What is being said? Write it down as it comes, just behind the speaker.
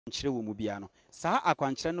nkyere wo mu bia no saa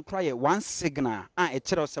akwankyere no kra ye one signal a e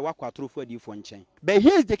kyerɛ sɛ wakɔ atorofo adifo nkyɛn but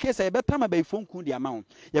here is the case ye betam abayifo nku de ama wo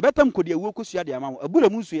ye betam kodi ewu kosua de ama wo abura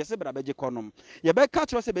mu nsu ye se bra beje konom ye be ka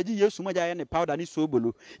kyerɛ sɛ beji Yesu mogya ye ne powder ne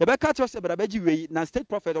sobolo ye be ka kyerɛ sɛ bra beji wei na state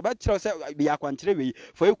prophet oba kyerɛ sɛ bi akwankyere wei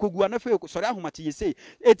fo ye kogu na fo sɔre ahomate ye sei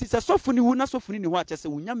eti sɛ sofo ni hu na sofo ni ho a kyɛ sɛ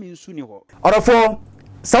wunyame nsu ni ho orofo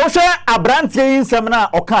Sawshe abrantie nsem na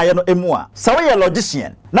okaye no emu a sawe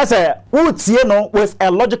logician na say utie no with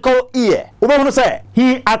a logical ear ubehunu say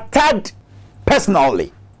he attacked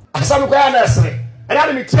personally asam ko ya na esre e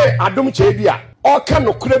na me tie Adom Kyei Duah o ka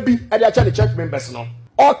no kura bi e dey acha the church members no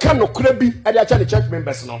o ka no kura bi e dey acha the church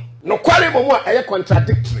members no no kware momu a e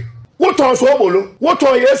contradictory woton so obolo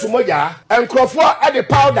woton Yesu mogya enkrofo e dey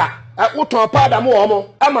powder woton powder mo omo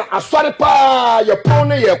ama asore pa ye pon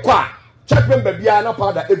ne ye kwa church member bia na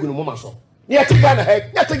powder egunu mo maso ne ye tiga na he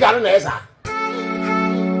ye tiga na esa.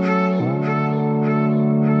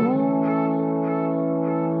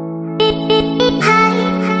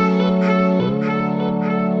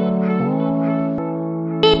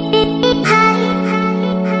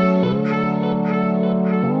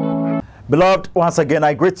 Beloved, once again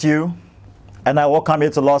I greet you and I welcome you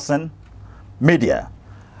to Lawson Media.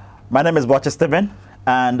 My name is Bro.Dr.Dan,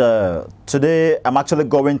 and today I'm actually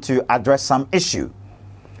going to address some issue.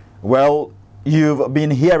 Well, you've been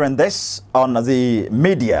hearing this on the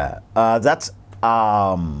media that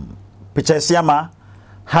Asiamah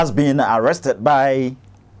has been arrested by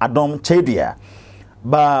Adom Kyei Duah.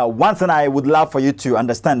 But one thing I would love for you to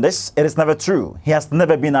understand this, it is never true. He has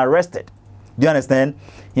never been arrested. Do you understand?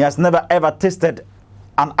 He has never ever tasted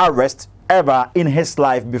an arrest ever in his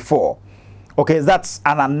life before. Okay, that's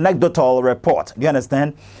an anecdotal report. Do you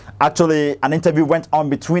understand? Actually, an interview went on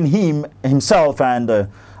between himself and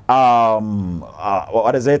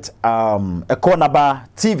what is it? Ekonaba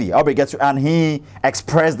TV. And he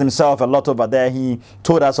expressed himself a lot over there. He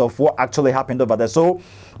told us of what actually happened over there. So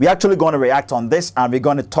we're actually going to react on this, and we're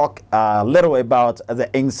going to talk a little about the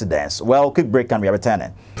incidents. Well, quick break and we're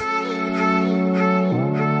returning.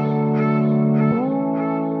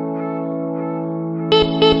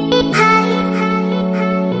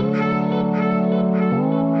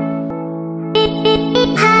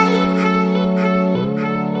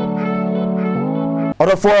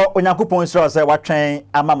 For Onyankopon Israel say watwen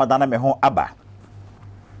ama madana me ho aba.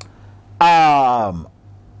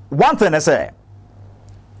 One thing I say,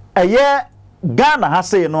 eye Ghana ha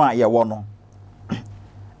say no a ye wo no.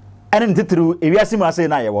 Ene ntitru ewiase mu say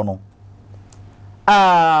na ye wo no.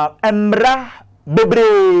 Emra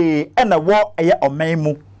bebre ena wo eye oman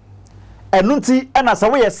mu. Enu nti ena sa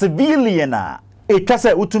wo ye civilian a etwa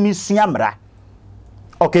say utumi sua mra.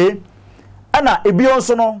 Okay? Ena ebio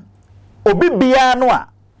nso no obi bia no a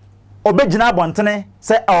obegina abontene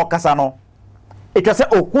se okasa no etwa se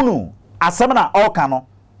okunu asem na oka no.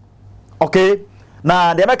 Okay,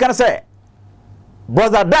 na de meka say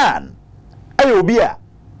brother Dan ayo obi a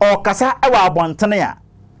okasa ewa abontene a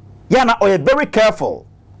ya na oye very careful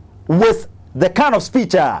with the kind of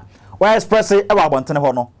speech why express ewa abontene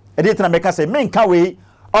ho no e dey tena meka say menka we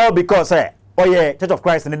all because oye Church of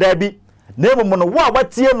Christ ni there bi na emu no wa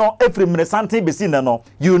watie no efri mne santi besi na no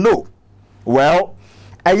you know. Well,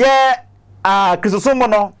 Kristosomo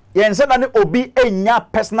no yen se na ne obi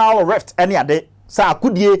enya personal rift any ade sa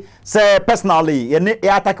akudie se personally yen e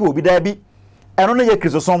attack obi da bi eno no ye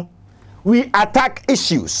Kristosom. We attack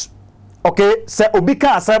issues. Okay, se obi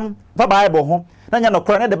ka asem fa Bible ho na nya no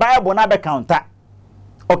kora na the Bible na be counter.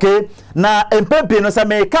 Okay, na empempe no se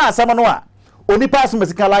me ka asem no a oni pass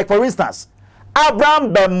mesika, like for instance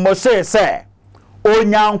Abraham ben Moshe se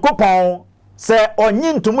Onyankopon se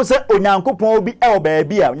onyi ntumu se Onyankopon obi e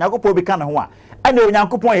obaabia Onyankopon obi ka ne ho a ene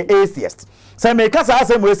Onyankopon ye atheist se me ka sa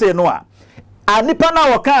asem we se no a anipa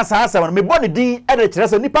na wo ka sa asem no me boni din e de kire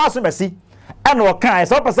se nipa aso mesi ene wo kan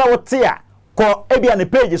se opasa wo te a ko ebia ne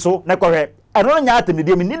page so ne kohwe eno nya atem ne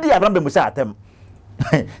die me nidi Abraham be musa atem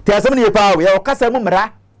ti asem ne ye pa we o kasa mu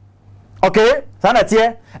mra. Okay, sana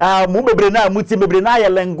tie mu bebre na muti bebre na ye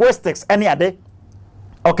linguistics any ade.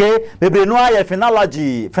 Okay, bebre no aye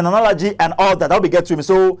phenomenology and all that. I'll be get to me.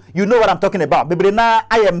 So you know what I'm talking about. Bebre na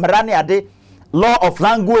aye mrani ade, law of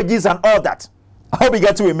languages and all that. I'll be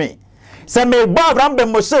get to me. Se me ba Abraham be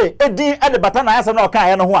Moshe edi e de bata na asem na oka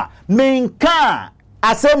ye no ho a menka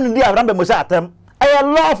asem ndi Abraham be Moshe atem aye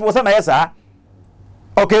law for say na yesa.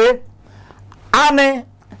 Okay, ane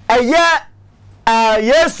aye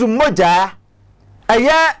Yesu moja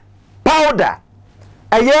aye powder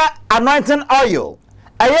aye anointing oil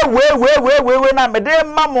aye we na mede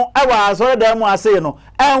mamo ewa asore da mu ase no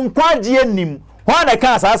enkwaje nim ho na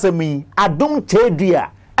ka asase mi Adom Kyei Duah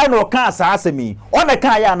eno ka sa asemi one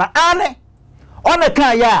ka ya na ane one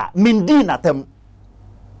ka ya mindi na tem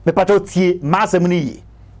me pato tie ma asem ni yi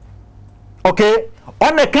okay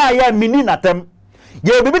one ka ya mindi na tem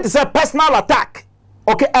ye bibi to say personal attack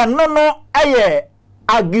okay and no aye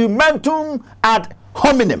argumentum ad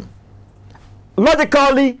hominem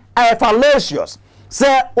logically fallacious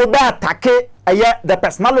say oba attack the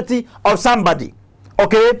personality of somebody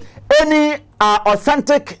okay any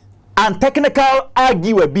authentic and technical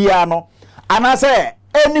argue biano and I say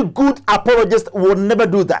any good apologist would never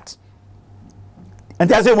do that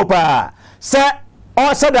and I say mopa say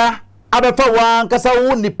o sada abefa wan kasa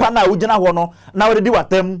wo nipa na wugina ho no na wo de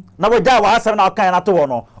watem na wo ja wa asem na kan na to ho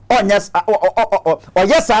no onyes o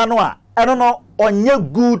yes anu a eno no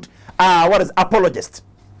onye good what is apologist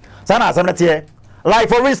sana asem na tie like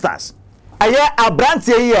for instance aye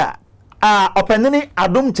abrantie here openini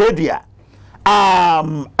Adom Kyei Duah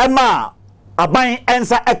ema aban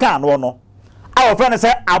ensa eka no our friend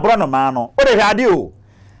say abrono ma no o de hwade o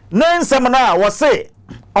na nsem na wo se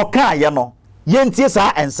oka ye no yentie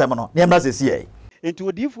sa ensem no ne mra sesi enti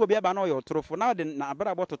odifo bia ba na oyo torofo na de na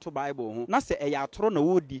abra bototo bible ho na se eya atoro na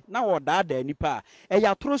wodi na wo daada nipa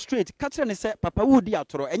eya atoro straight ka kire ne se papa wodi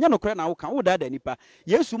atoro enye no kore na wo kan wo daada nipa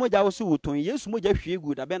yesu moja wo so woton yesu moja hwie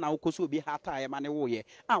gu da be na wo koso obi hata ye ma ne wo ye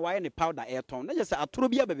waye ne powder eton na je se atoro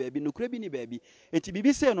bia ba baabi no kore bi ni baabi enti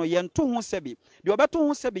bibi se no ye nto ho sebi de obeto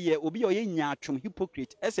ho sebi ye obi ye nya atwom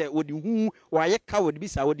hypocrite ese wodi hu waye ka wodi bi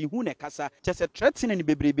sa wodi hu ne kasa che se threatening ne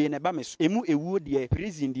bebrebe ne ba me so emu ewu de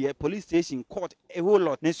prison de police station court a whole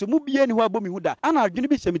lot nenso mu bie ni ho abomi huda ana adwene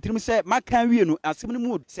bi hyemitirim se makan wie no asem no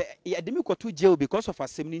mu se yede me koto jail because of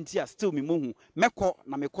asem ni ntia still me mohu meko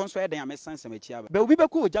na me konso eden ya mesansem achi aba be obi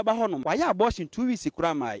beko ojaba honom waya abortion 2 weeks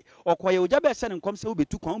kura mai okoye ojaba e se ne nkom se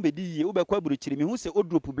obetu kwan obedi yie obekwa aburuchiri me hu se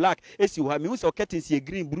odrop black esi ho me hu se oketensi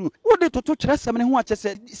green blue wode toto kyerɛsɛm ne ho akyɛ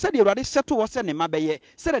se de awurade hyeto wo se ne mabɛyɛ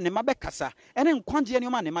se ne mabɛkasa ene nkwagye ne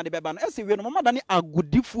ma ne ma de bɛba no ese wie no mama da ne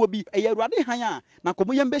agudifuo bi ɛyɛ awurade han a na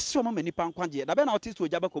komo yɛm bɛhye mo manipa nkwagye da bɛ na otiso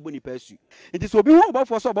ojaba kobo nipa asu nti so obi hu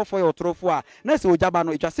obofo so obofo yɛ otorofo a na se ojaba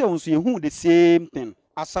no etwa se onso yehu the same thing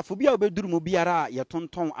asafo bia obeduru mu biara ye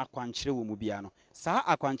tonton akwankyere wo mu bia no saa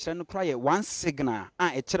akwankyere no kra ye one signal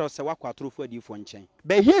e kire se wakwa atorofo adifo nchen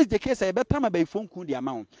but here is the case ye betama be fonku di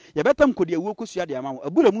ama ye betam kodi ewu kosua di ama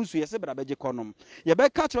abura mu nsu ye se bra beje konom ye be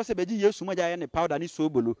ka kire se beje yesu moja ye ne powder ni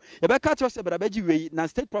sobolo ye be ka kire se bra beje wei na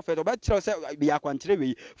state prophet oba kire se be akwankyere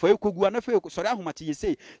wei fo ekogu na fo sori ahomate ye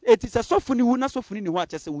say eti se sofu ni hu na sofu ni ho a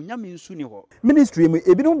kire se wunyame nsu ni ho ministry mu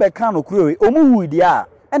ebinom be ka no kuro omu hu di a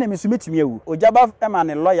ene me so metimi ewu ojaba ema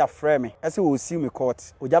ne lawyer frame me ese wo see me court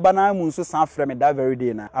ojaba na mu nso san frame me that very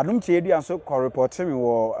day na Adom Kyei Duah so ko report me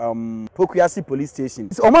wo Pokuasi police station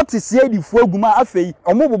omo tisi edifu aguma afei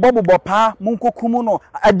omo bobbo pa mu nkokum no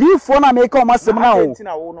adifo na me ka omo asem na wo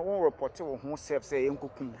na wo no won report wo ho self say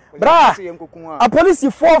yenkokum bra a police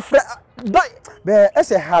for be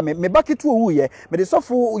ese ha me baketu owu ye me de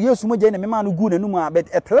sofo yesu moja ne me ma no gu nanum a but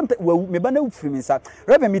etrent wu me ba na ufiri mi sa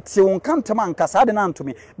rebe me tie won kantama ankasa de na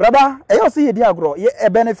antome braba eyo se ye di agro ye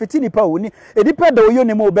benefit ni pa woni edipa da oyo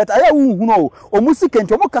ne mo bet aya wu hu no o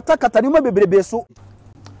musikenti o mo kata ni ma bebrebe so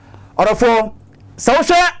orofo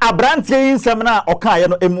sawhwe abrantie nsem na okaye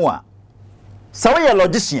no emu a sawe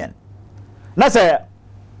logician na say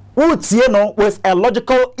utie no with a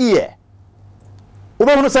logical ear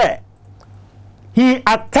ubo say he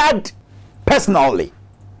attacked personally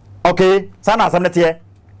okay sana samnetie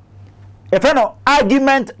if no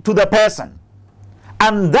argument to the person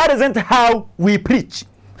and that isn't how we preach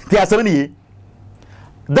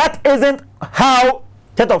that isn't how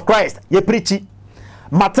Church of Christ ye preach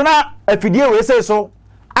matana afidie we say so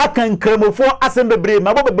akan kremofo asembebre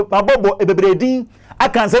mabobo ebebre din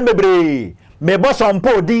akan sembebre mebo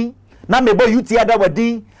sompo din na mebo yuti adawa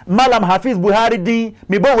din Malam Hafiz Buhari din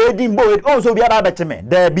mebo we din bo also bi ada cheme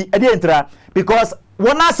there be edi entra because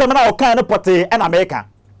wona semna okan no pote en America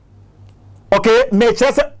okay me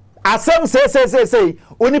chese asem say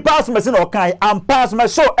oni pass machine okan and pass me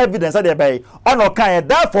show evidence that dey on okan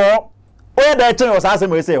therefore o dey chen was asem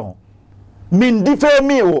we say ho min dife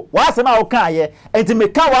mi o wasem okan ye enti me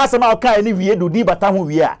ka wasem okan ni wie do di bata ho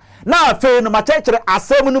wie a na afi no ma chechere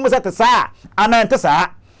asem no mu set saa anante saa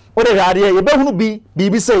o dey hade ye be hunu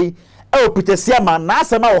bi say e opitesia ma na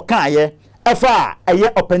asem okan ye efa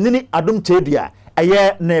eye opanini Adom Kyei Duah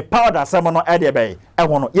eye ne powder asem no e dey be e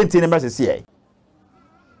ho no yenti ne message ye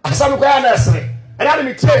asam kwa na esre era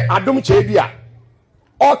ni tie Adom Kyei Duah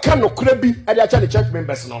o ka no kura bi e dey acha the church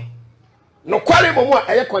members no kware momo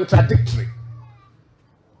a eye contradictory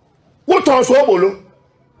woton so obolo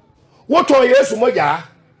woton yesu moja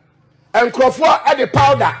enkrofo e dey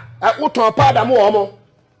powder woton powder mo omo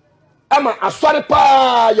ama asɔre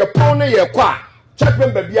pa ye pon ne ye kwa church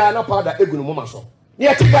member bia na powder egunu mama so ne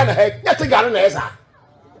ye tiga na he ye tiga na esa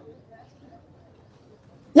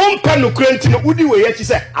won pa no krenti no udi we ye chi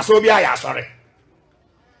se aso bia ya asɔre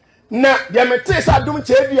na dia mete sa Adom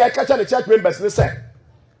Kyei Duah ka cha ne church members ne se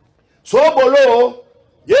so bolo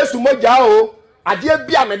Yesu moja o ade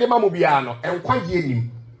bia me de ma mo bia no enkwaje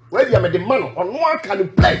enim we bia me de ma no ono aka no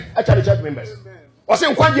play a cha ne church members o se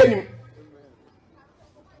enkwaje enim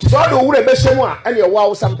so do wure be hyemu a ene wa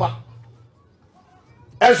wo sampa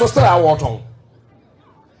enso stra woton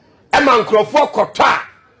e man krofo kota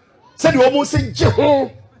se de omo se je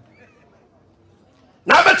ho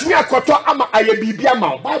na betumi akoto ama aye bibia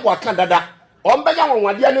ma Bible aka dada o mbenya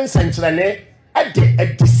wonwade ne nsankyerene e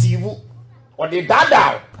de deceive o de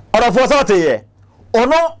dada ora for so te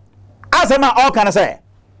ono asema all kan say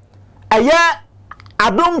aya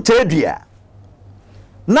Adom Kyei Duah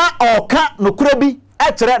na oka nokura bi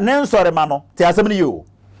e kire ne nsore ma no te asem ni yo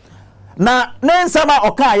na ne nsama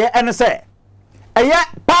oka ye ene say aya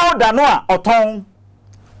powder no a oton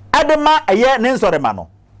adema aya ne nsore ma no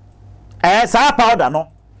sa powder no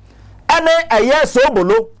ene aya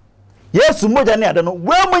sobolo Yesu moja ne ade no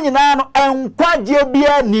we mu nyina no enkwaje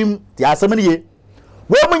bia nim te asem ni ye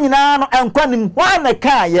we mu nyina no enkwa nim hwa na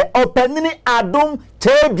ka ye opanini Adom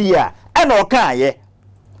Kyei Duah ene oka ye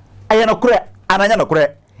aya no kure ananya no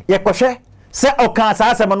kure ye kohwe se oka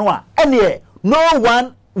sa asem no a ene no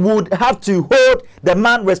one would have to hold the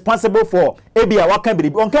man responsible for ebia waka bibi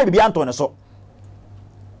onka bibi antone so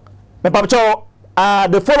me pacho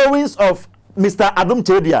the followings of Mr. Adom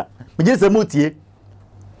Kyei Duah me je se mutie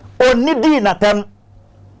onidi natem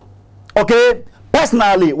okay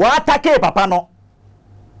personally wa attack papa no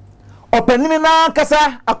openini na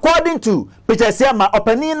kasa according to picture ma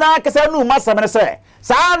openini na kasa nu masamene se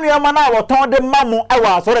sa anuama na woton de mamu e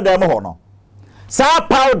wa asore de mo ho no sa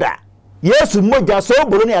powder Yesu moja so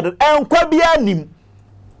bolo ni ade enkwa bia nim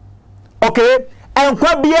okay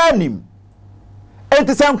enkwa bia nim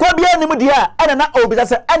enti se enkwa bia nim dia ene na obisa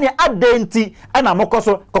se ene adenti ana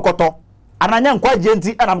mokoso kokoto ananya nkwa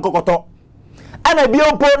jenti ana mokokoto ana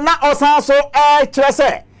biompo na osanso kire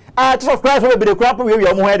se Church of Christ will be the crap we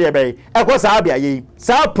are more there by ekwo sa bia ye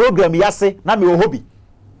sa program yase na me hobby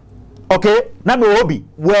okay na me hobby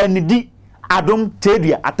when di Adom Kyei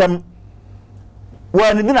Duah atem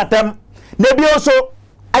when di atem na bi also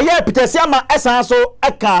aya pitesiama esan so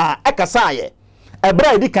eka saye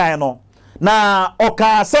ebra di kan no na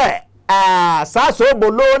oka se sa so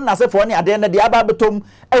bolo na se fo ne ade na de aba betom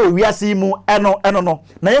wiase mu eno no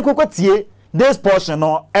na yenkokotie this portion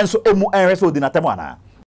no enso emu enreso di natem ana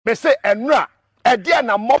me say enra e dia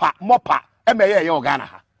na mopa e me ye Ghana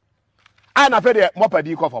ha ana fe de mopa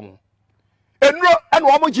di kofo enro ene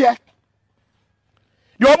wo mo je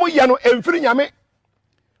de wo mo ye no emfiri nyame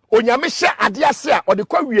onyame hye ade ase a ode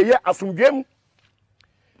kwa wieye asomdwem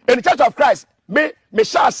in Church of Christ me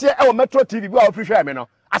hye ase e wo Metro TV bi a ofiri hwe me no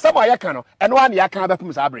asem a ye kan no eno a na ya kan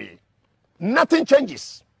abepum sa abre nothing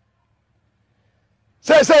changes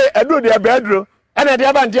say edu de bedro ene de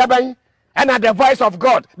aban and the voice of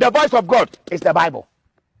God is the Bible.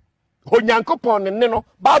 Onyankopon ne no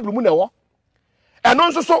Bible mu na wo. Eno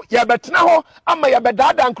nso so ye betena ho ama ye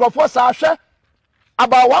bedada nkrofo sa hwe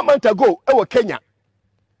about 1 month ago e wo Kenya.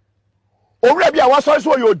 Owura bia wo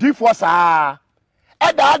so yo difo sa.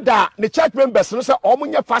 E da ne church members no se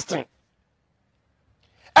omunye fasting.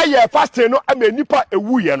 Eye fasting no ama nipa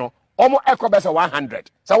ewuye no omo ekobese 100.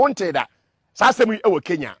 So wonte da. Sa asem e wo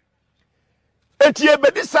Kenya. Etie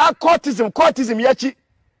bedi sa courtism yachi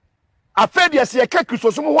afedi ase yeka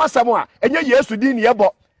Kristosom ho asam a enye Yesu din ne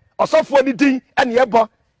yebo osofo ni din ene yebo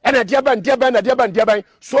ene de ban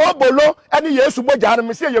so bolo ene Yesu moja no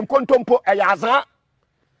mse ye nkontompo eyaza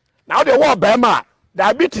na wo de wo ba ma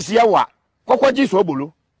diabetes ye wa kokwaji so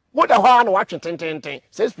bolo mo da ho na wa twententen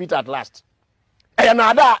 6 feet at last eya na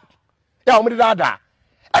ada ya o mde da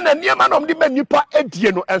ene niema no mde manipa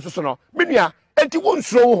edie no ensoso no menua enti wo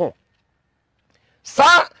nsuro wo ho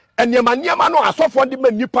sa enyema no asofo de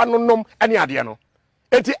manipa no nom ene ade no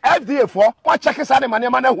enti FDA for kwa check sa de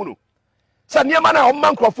maniema na hunu sa niema na o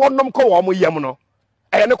mankrofo nom ko wo mo yem no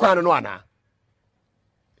eye ne kwan no ana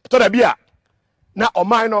to da bia na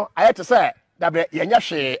oman no ayete se da be yenya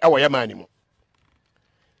hwe e wo yema ni mu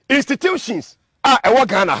institutions e wo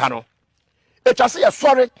Ghana ha no etwase ye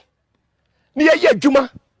sorry ni ye adwuma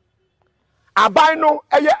aban no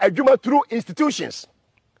eye adwuma through institutions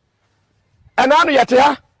and anu yete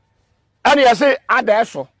ha anu yase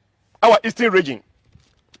adaeso our eastern region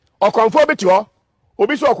o konfo beti ho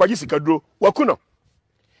obi so okwaji sikaduro wakuno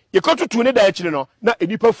ye kotutu ne da akire no na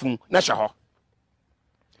enipa fun na hye ho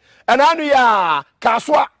and anu ya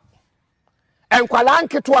kaswa enkwala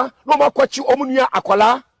nketwa no makwachi omunua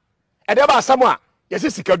akwala ede ba asam a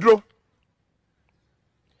yesi sikaduro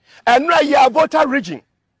enra ya voter region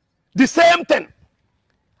the same thing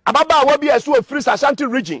ababa wa bi esu ofiri Ashanti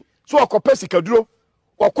region so okopa sikaduro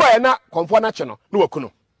okoe na konfo na che no na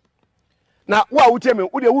wakuno na wa wutie me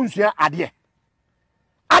wo de wunsua ade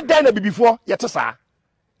adan na bibifo yete saa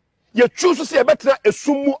ye choose say better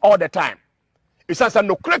esum all the time isasa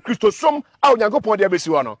no kra Christosum a onyankopon de abesi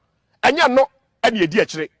wo no anya no ane edi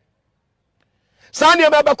akire saa ne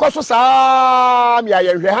be koso saa me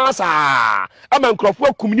ayehwe ha saa ama nkrofo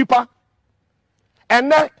akum nipa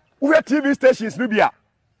enne wo TV stations no bia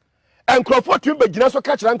nkrofo tum begina so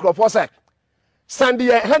ka kira nkrofo say sande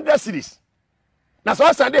 100 cedis na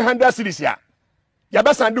so sande 100 cedis ya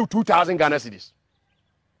be sande 2000 Ghana cedis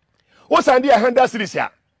wo sande 100 cedis ya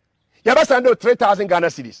be sande 3000 Ghana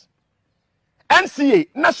cedis NCA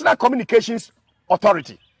National Communications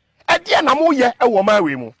Authority ede na mo ye ewo ma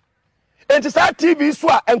we mu enti sa TV so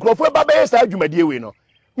a nkrofo ba be sa adwumadie we no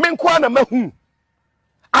me nko na mahu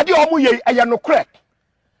ade omo ye eye no correct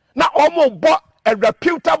na omo bo a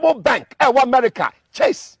reputable bank ewo America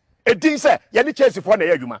Chase edin say ye ni Chase for na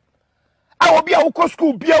ye adwuma a obi a wo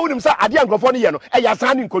school bia wonim sa ade nkrofo no ye no eya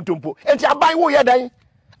san ni nkontompo enti aban wo ye dan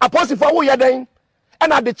apostle wo ye dan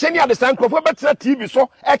and the cheni at the san nkrofo betra TV so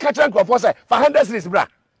e ka kira nkrofo say for 100 cedis bra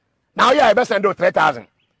now you be send 3000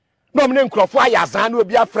 no me nkrofo aya zan no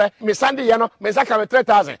obi afre me sande ye no me saka me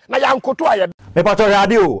 3000 na ya nkoto aya me pato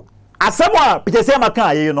radio asem a pitese maka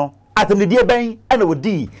aye no atemnidie ben ana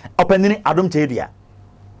wodi opanini Adom Kyei Duah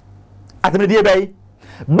atemnidie ben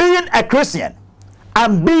being a Christian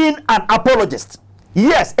and being an apologist.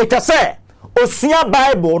 Yes, it is say osua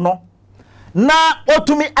Bible no na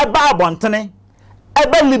otumi eba abontene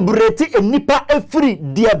eba liberate enipa efiri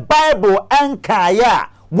the Bible ankaya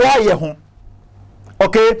woye ho.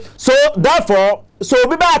 Okay, so therefore, so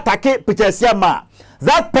biba attack Peter ma,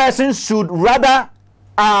 that person should rather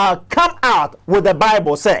come out with the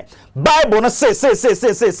Bible. Say Bible no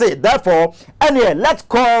say. Therefore, anyway, let's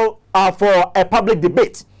call for a public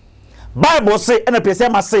debate. Bible say and Peter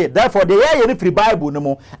ma say. Therefore, the year any free Bible no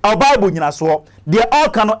more. Our Bible nyina so. They all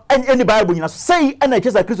cannot any Bible nyina so. Say and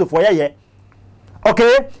just a Christ for ye.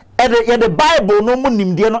 Okay, and the Bible no more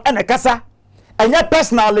nimdie no and kasa. And yet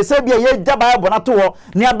personally say be a Bible na to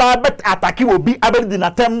near bet attack will be able to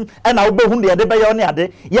natem and I'll be whom the other by on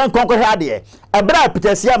the young conquer had a bride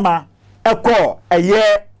Peter ma a call a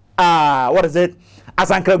year what is it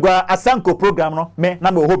Asanko program no me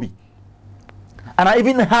number hobby. And I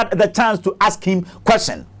even had the chance to ask him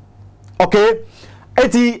question. Okay,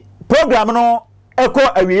 eti program no echo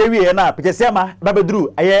a we na Peter ma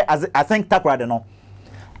babedru I think takrade no.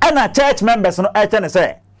 And a church members no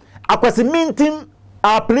say akwasi mintim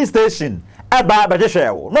police station eba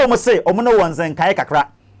bajeshewo no mo say omo wonzen kan kakra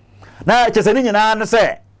na chese ni nyina no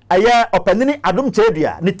say aye opanini Adom Kyei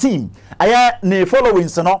Duah ni team aye ni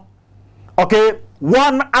followings no. Okay,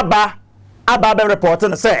 one aba be report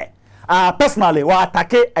no say personally wa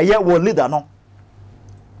attack aye wo leader no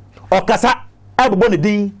okasa abobo ni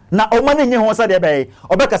din na omo ni nye ho sa de be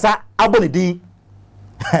obekasa abo ni din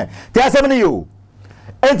ti asem ni yo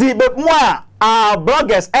enti be mo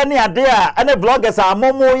bloggers any idea any vloggers are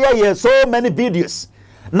momo yeah so many videos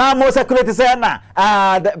now mo security say na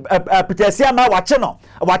Peter ma watch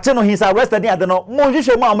no he's arrested near the no mo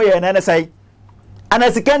hwehwe mo amoye na say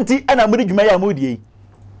ana sikanti ana muri dwuma ya modie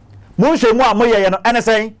mo hwehwe mo amoye no ana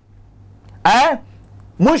say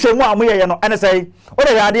mo hwehwe mo amoye no ana say o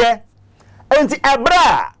de ade enti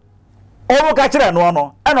ebra o mo ka kire no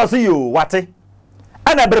no ana so yo wate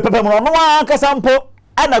ana bere pepe mo no wa kasa mpo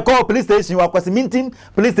ana call police station wa kwasi mintim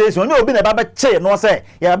police station ni obi na ba che no say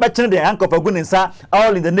ya ba chine de ankofa guninsa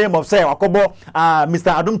all in the name of say wakobo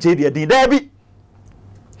Mr. Adom Kyei Duah din da bi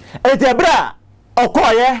enti bra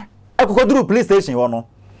okoye ekokoduru police station wo no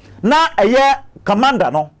na eye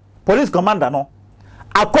commander no police commander no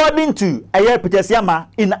according to eye Peter ma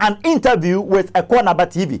in an interview with Ekonaba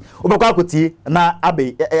TV obekwa akotie na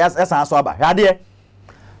abe esan so aba hade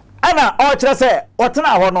ana o kire say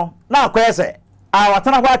otena ho no na akoye say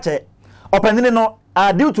watana wache openini no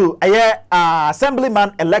due to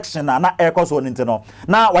assemblyman election na aircos one no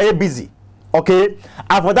na why busy. Okay,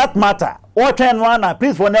 and for that matter what can one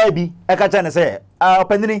please for na bi e ka chane say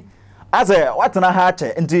openini as watana ha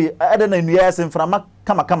che nti ede na nua sem frama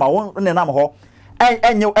kama won ne nam ho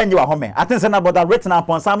enye wa home I think say na about written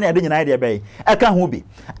upon some na ede nyina ide be e ka ho bi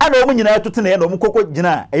ana o mu nyina tutu na o mu kokko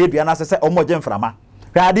gina dua na se o mo je mframa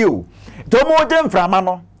hwade o to mo je mframa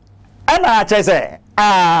no ana chese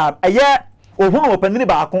aye ohunu opanini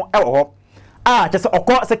baako ewo ho chese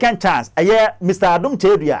okọ second chance aye Mr. Adom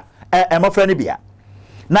Kyei Duah emofra ni bia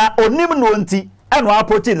na onim no nti eno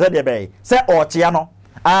approach ni say be say ochia no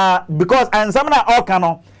because ansam na all kan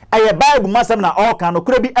no eye bible masam na all kan no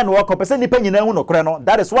kura bi eno wo pese nipa nyina hu no kura no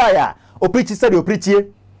that is why o preach say o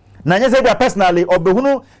preachie na nya say dia personally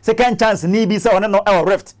obehunu second chance ni bi say one no e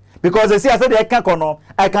rift because they see say dey kan kono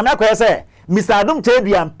I can akwa say Mr. Adom Kyei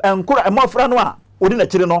Duah enkura emofra no a odi na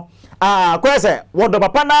chiri no kwa say wodo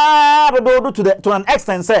papa na do to an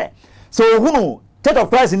extent say so hunu Church of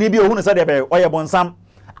Christ ni bi ohunu say dey be oye bonsam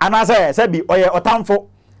ana say bi oye otamfo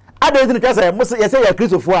adenti ni say mo say say ya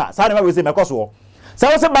kristofo a sa na ma we say mekoso sa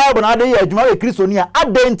wo say bible na ade ya adwuma we kristoni a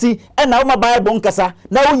adenti e na wo ma bible nkasa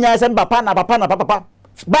na wo nya say papa na papa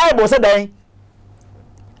bible say den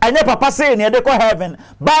anya papa say ni de ko heaven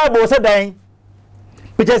bible say den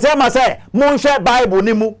piche say ma say mo nhwe bible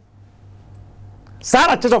ni mu sa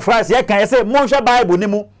na Church of Christ ya kan say mo nhwe bible ni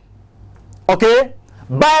mu okay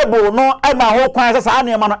bible no e ma ho kwan say sa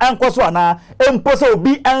na ma no enkoso ana emposo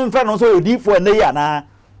obi enfa no so odi fo na ya na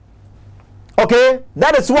okay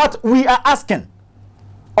that is what we are asking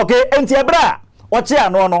okay enti ebra oche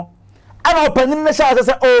ano no ana opening na sha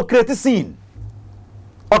say oh create scene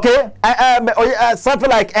okay something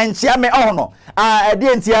like enchia me no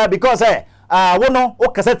entia because wo no o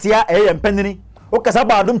kasa tia empanini o kasa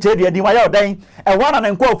ba Adom Kyei Duah di wa ya odan wana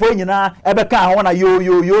na nkofo nyina ebeka ho na yo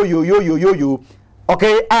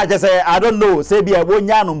okay just say I don't know say bia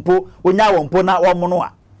wonya no mpo wonya wo mpo na wo mono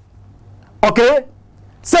a okay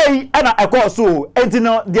say ana ekọ so enti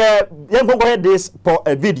no the yen go ahead this for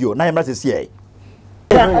a video na yemra se here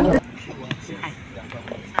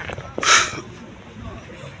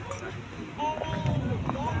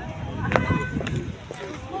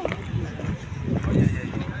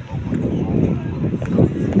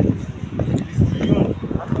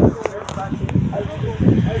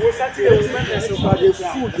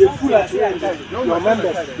The food at your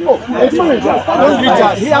members. Oh,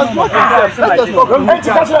 he has got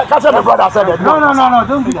catch my brother said that. No,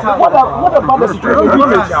 don't be child. What about the situation? Don't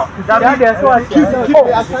be child.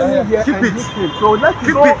 Keep it. So let's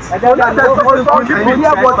keep it. And then let's hear what he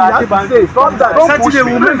has to say. Saturday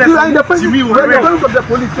we will the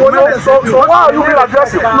police. So why are you being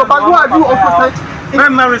aggressive? No, but who are you also saying?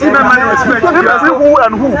 Man, respect. Who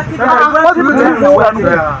and who? What do you mean who and who?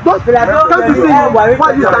 Don't you see why you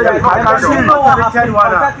stand? I can see you.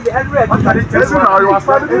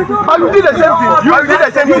 But you did the same thing. You did the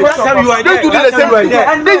same thing. This you did the same way.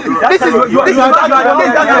 This is what you did.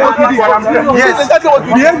 Yes.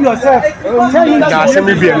 Behave yourself. Yeah, send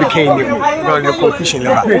me be a McCain. No, you're confusion.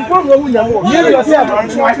 Behave yourself.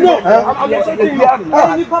 No.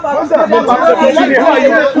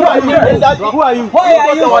 Who are you? Why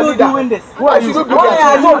are you still doing this? Why are you doing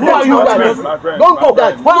this? Don't go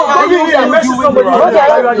back. Why are you doing somebody?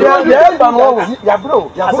 Yeah,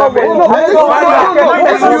 bro.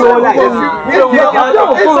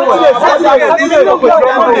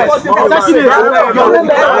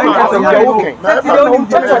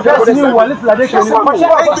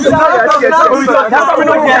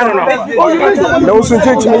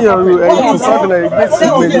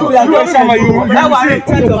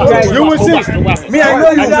 You will see. Me, I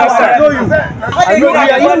know you. I know you. Hey, why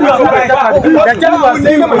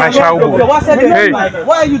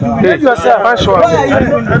are you doing it? Behave yourself. Why are you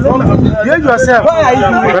doing it? Behave yourself. Why are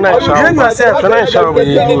you doing it? Behave yourself. Why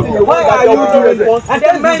are you doing it? And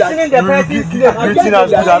then mentioning the person's name. Greeting us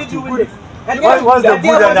good afternoon. What's the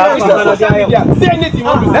good and afternoon?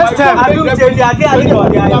 Next time,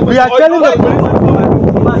 we are telling the police.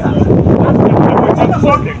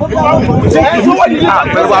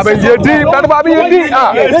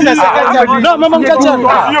 No, Mama, I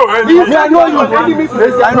know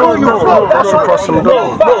you. That's across the door.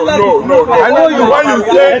 No. I know you. When you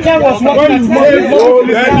say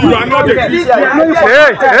you are not the Christian.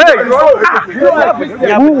 Hey.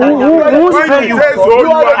 Who's pay you?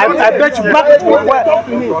 I bet you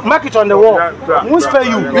mark it on the wall. Who's pay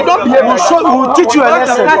you? You don't behave. We'll teach you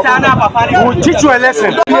a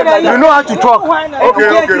lesson. You know how to talk. Okay.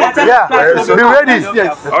 Yeah. Be ready.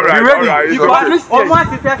 Yes. All right. Be ready. You are Christian.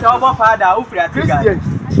 Christian.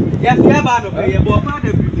 Yes, we have father.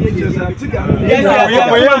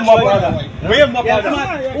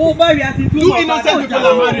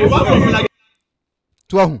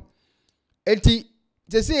 Enti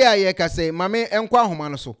te say ya ye ka say mame enkwa ahoma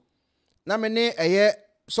no so na me ne eye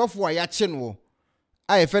software ya che no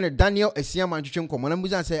a ye fe ne Daniel Asiamah twetwe nkomo na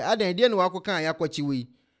mbuza say adan de ne wakokan ya kwachi we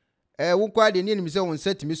wo kwa de ne nim say won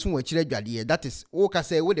setimi so wachire dwade that is wo ka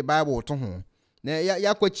say wo the Bible to ho na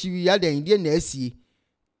ya kwachi ya dan de na asie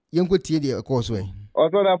yenkotie de ko so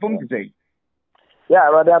Also, that phone today. Yeah,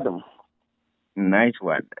 brother Adam. Nice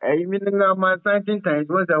one. I mean, my certain times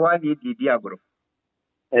was a one year diabro.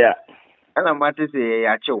 Yeah. And I'm about to say,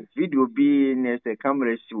 I show video being as a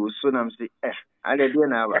camera, she was soon. I'm saying, I didn't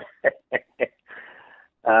know.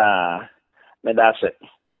 Me that's it.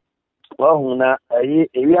 Well, na we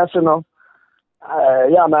are no.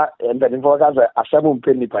 Yeah, na and then for guys, a 7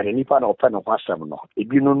 penny per nipa na open no kwasem no.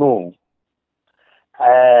 Ebi no.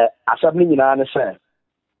 Asem ni nyina ne say.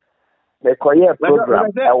 The career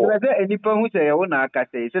program. Was there any person who say, I want to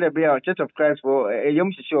say, so the Bear Church of Christ for a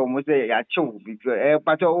young show, must say, I show because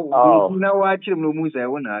but now watch him no muse, I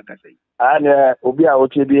want to say. And Obi a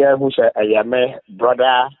OTB who say, I am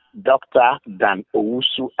Bro.Dr.Dan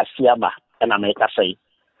Owusu Asiamah, and I make a say.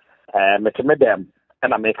 Metemedem,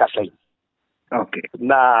 and I make a say. Okay.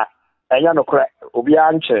 Na ɛyɛ no korɛ obi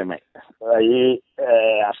ankyerɛ me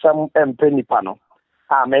asɛm mpɛ nipa no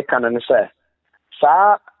a meka no ne sɛ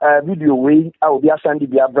saa video wei a obi asande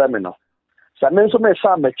bi abrɛ me no sɛ me nso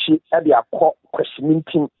mesa m'akyi de akɔ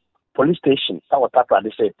Kwesimintim police station a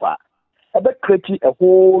wɔtaprade sɛ pa create a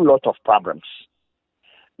whole lot of problems.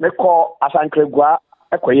 Mekɔ Asankragua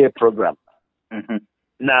ɛkɔyɛ program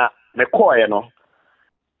na mekɔɔɛ no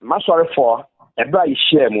masɔre for ɛbrɛ a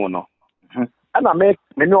yɛhyia mu no and I make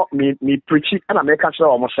me preaching and I make a show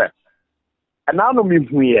almost say. And now no me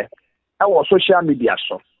here our social media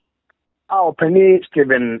so. Our penny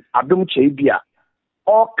Stephen Adom Kyei Duah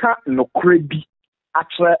all can no crabby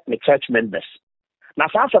actually the church members. Now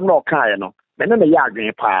some no kind no, then the yard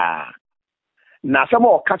pa. Now some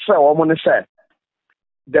more catch a woman say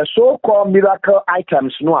the so-called miracle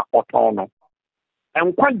items no autono.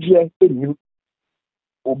 And quite ye in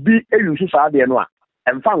obi use Sadia no.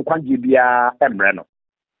 And found quantity be embreno.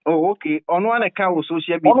 Oh, okay. On one account,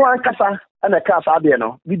 social media. On one casa and a cast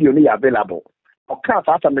adiano, video me available. Or cast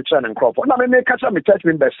after me turn and crop. Now, me make catch me church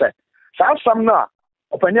member say. So, some now,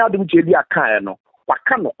 open Adom Kyei Duah kayano, what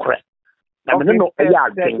can no crack. Now, me no a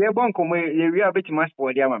yard. They're going to be a bit much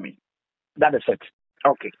for the army. That is it.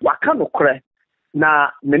 Okay. What can no crack. Now,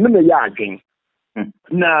 me no a yard game.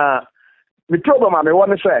 Now, the problem I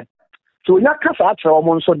want to say. So ya kasa atre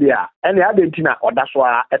omo nso de a ene ade ntina odaso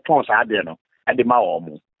a eton sa ade no ade ma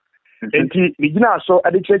omo enti migina so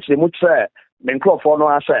ade church mu tre me nkrofo no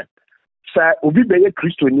ase sa obi beye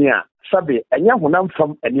kristoni a sabe enya honam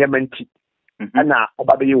fam enema nti ana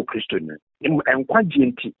oba beye o kristoni enkwagye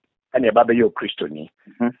nti ana eba beye o kristoni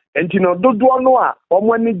enti no dodo no a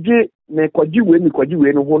omo ani gye me kwagye we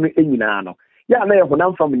no ho no enyina no ya na ye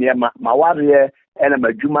honam fam enema ma ware ena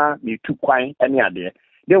madwuma me tu kwan ene ade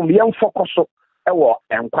then we am focus ewo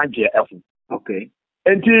enkwagye ehu. Okay.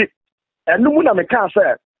 Enti enum na me kan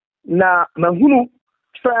say na mahunu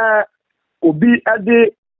fa obi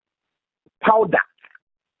ade powder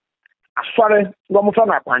asore no mo fa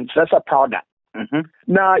na kwankyeresa powder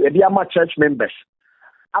na ye dey ama church members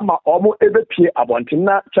ama omo ebepie abontin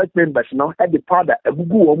na church members no e dey powder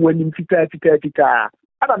egugu omo anim fita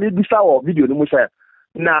ana me bisa wo video no mo say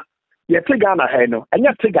na ye tega na he no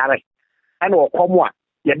enya tegare ana okomo a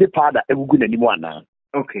ye dey powder egugu na nimu ana.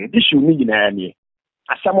 Okay. Issue ni nyina ni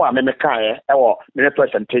asamo a me kae e wo me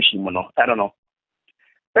presentation mu no I don't know.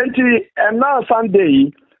 Enti na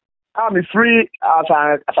Sunday I'm free as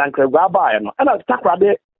Asankragua ba no and I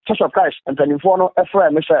takrade Church of Christ and penifo no e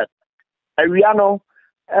frɛ me sɛ awia no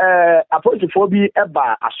apolitifo bi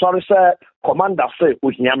eba asɔre sɛ commander sɛ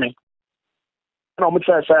ohia me na mo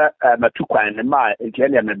sɛ matu kwan ne ma enti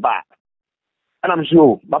ene me ba and I'm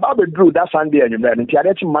sure baba be drew that Sunday and you man enti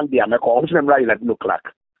ade Monday am call almost me right 11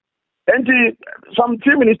 o'clock enti some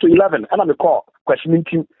 3 minutes to 11 and I'm call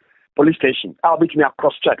Kwesimintim police station I'll be me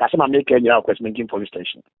across check as I make any Kwesimintim police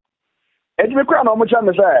station enti me kura na mo tell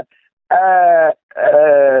me say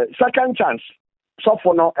second chance so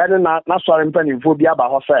for no and na sorry mpanimfo bi aba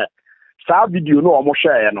ho say sa video no omo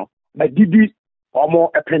share no na didi omo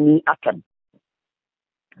epani atam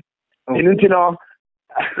enti no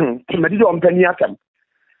medidi ompani atam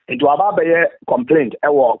enti aba be complaint e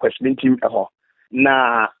wo Kwesimintim e ho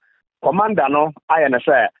na commander no aye na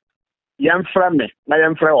say yemfrɛ me na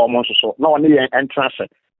yemfrɛ omo so na woni yen entrance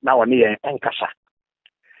na woni yen enkasa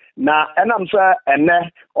na enam say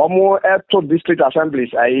ene omo to district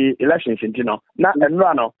assemblies ai elections enti no na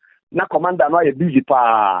enura no na commander no aye busy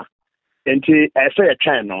pa enti say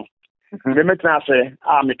twen no me metra say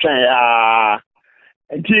me twen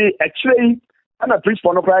enti actually ana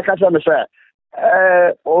principal no cry catch me say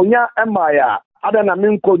onya emaya ada na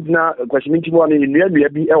minko dina Kwesimintim woni nua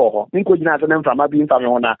bi e wo ho minko dina ase na mframa bi mfa me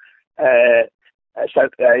ho na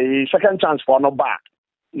second chance for no back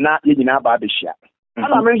na ye nyina ba be hia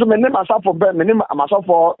ana me nso me ne masafo be me ne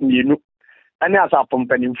masafo mienu ɛne asafo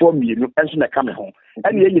mpanimfoɔ mmienu nso na ɛka me ho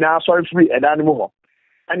ɛne yɛn nyinaa sɔre firi ɛdan no mu hɔ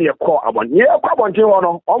ɛne yɛkɔ abɔnten hɔ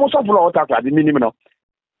no ɔmo sɔfo no ɔta akwade minim no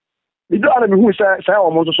bidu ana mehu sɛ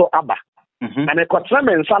ɔmo nso so aba na mekɔtena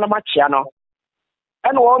me nsa no makyea no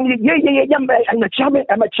ɛne wɔn yɛ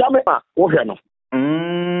ɛmɛkyia me ma wohwɛ no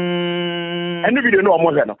ɛne video no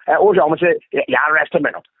ɔmo hwɛ no wohwɛ ɔmo sɛ yɛarrest me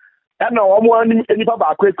no ɛna ɔmo nipa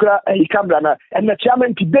baako ekura kamera na ɛmɛkyia me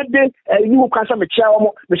nti dede ɛni ho kwan sɛ mekyia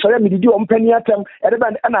ɔmo mesɔre medidi ɔmo pani atam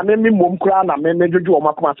ɛna me mmom kura na me dwodwo ɔmo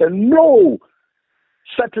akoma sɛ no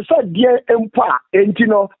sɛ deɛ mpo a enti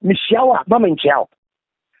no mehyia wo a ma menkyia wo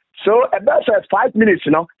so about 5 minutes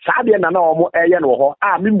no saa deɛ na ɔmo ɛyɛ no wɔ hɔ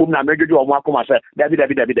a me mmom na me dwodwo ɔmo akoma sɛ dabi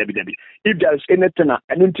if there is anything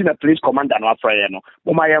anything a police commander no afra yɛ no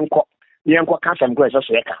moma yɛnkɔ ka sɛm kɔ ɛsɛ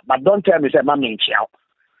sɛ yɛka but don't tell me sɛ ma menkyia wo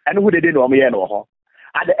ɛno hu dede na ɔmo yɛ no wɔ hɔ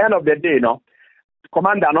at the end of the day no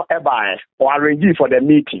commander no ɛbae or arrange for the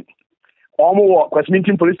meeting ɔmo wɔ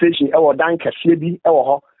Kwesimintin police station ɛwɔ dan kɛseɛ bi ɛwɔ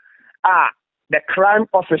hɔ a the crime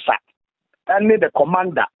officer and the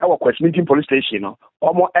commander our Kwesimintin police station no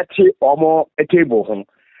ɔmo table ho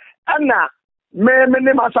ɛna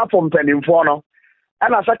me masa from mpanimfoɔ no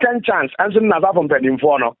ɛna second chance ɛnso nasa from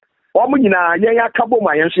mpanimfoɔ no ɔmo nyinaa yɛn akabo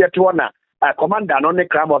ma yɛn so yɛte hɔ na commander no ne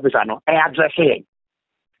crime officer no address yɛn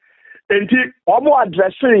enti ɔmo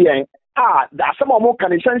address yɛn asɛm ɔmo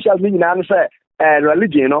kan essentials ne nyinaa no sɛ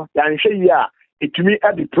religion no yɛnhwɛ yi a etumi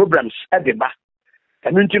ɛde problems ɛde ba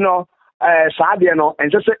ɛno nti no saa deɛ no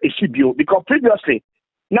ɛnsɛ sɛ esi bio because previously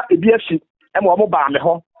na ebi esi ɛma ɔmo baa me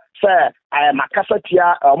hɔ sɛ makasa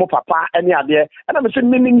tia ɔmo papa ɛne adeɛ ɛna me sɛ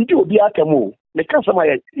mmemme di obi atam o meka sɛm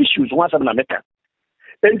ayɛ issues ho asɛm na meka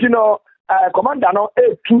enti no commander no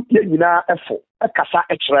etu yɛ nyinaa ɛfo ɛkasa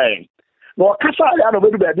ɛkyerɛ yɛn na ɔkasa yɛ na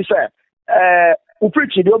ɔbɛdu baabi sɛ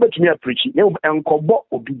upreachi deɛ ɔbɛtumi apreachi ne nkɔbɔ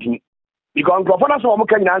obi din because nkurɔfoɔ no sɛ ɔmo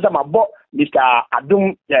ka nyinaa sɛ mabɔ Mr.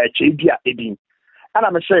 Adom Kyei Duah edin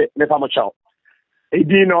ana me say me fa mo chaw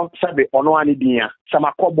edin no sabe ono ani din a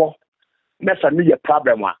sama kɔbɔ mesa no ye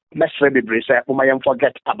problem a mesre bebre say mo mayem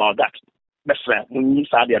forget about that mesre munyi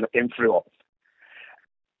saa de no emfiri ho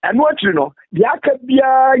eno atiri no de aka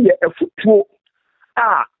bia ye afutuo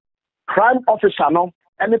a crime officer no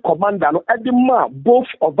any commander no edima both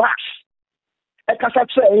of us ekasa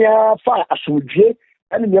tse ya fa asodwe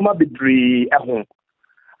ene nyema bebre ehon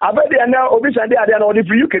abedi na obi sande ade na odi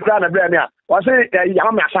free UK crowd na bre na was say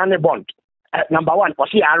yama me asane bond number 1 was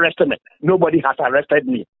he arrested me nobody has arrested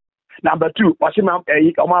me number 2 was he ma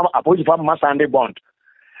apology for ma sande bond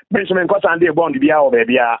benjamin ko sande bond bia o be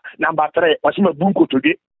bia number 3 was he ma bunko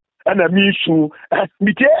toge na mi su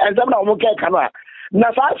mi tie enzam na o mo ke kanu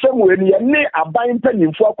na sa asem we ni ne aban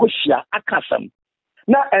panimfo akohia akasam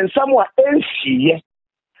na ensam a enhie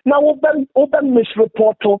na wo ben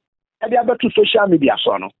misreporto ade abeto social media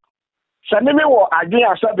so no sane me wo adwen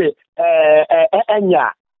asabe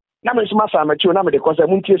enya na me suma sa machi na me de konse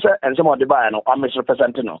muntie se ensem ode ba no am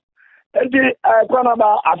misrepresent no enti kwana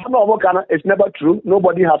ba afana omo kana it's never true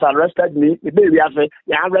nobody has arrested me the baby has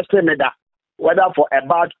you arrested me that whether for a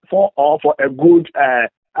bad or for a good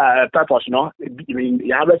purpose no I mean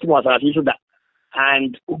you arrested me was as that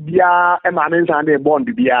and ubia e ma men san de bond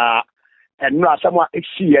bia and no someone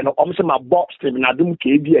see no almost my box to na Adom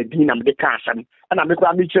Kyei Duah din na me de ka asem na me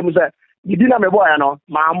kwa me chem say di na me boy no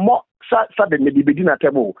ma mo sa de me di bedi na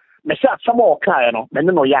table me say asem o ka no me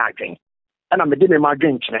ne no ya adwen na me de me ma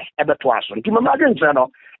adwen kire e beto aso nti me ma adwen kire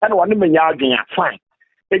no na wone me nya adwen a fine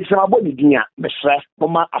e say ma body din a me sre mo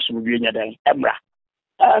ma asomdwe nya den emra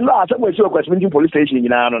no asem we see Kwesimintin police station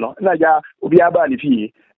nyina no na ja obi aba ni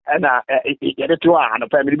fie na yede to a no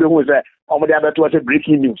family be hu say omo de abeto say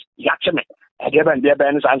breaking news ya cheme e ban de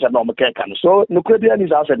ban san san no mo ke kan so no kura dia ni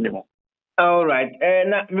sa asem ni mo all right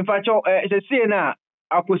na me fa cho se see na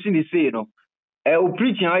akosi ni see no o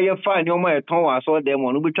preaching aye fine o ma e ton wa so dem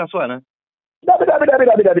no betwa so ana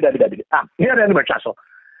dabi here na betwa so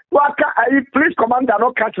waka I police commander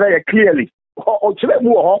no catch very clearly o chire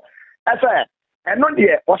mu ho e say eno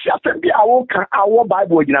de o se asem bi awo kan awo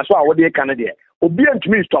bible gina so awo de kan de obi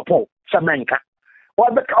antumi stop o semenka o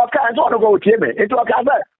ka anso no go tie me eto ka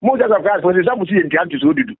say Moses of Christ for the some see entianti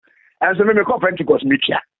so dudu and so me call Pentecost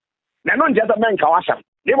metia na no nja semenka wasam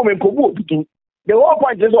ne mo me nkobu obi din the whole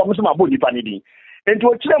point is o mo se ma bo nipa ni din enti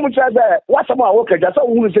o kire mu kire say wasam a wo ka ja say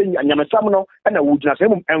wo se nyamesam no na wo gina say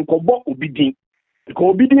mo enkobo obi din ko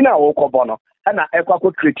obi din na wo kobo no na ekwa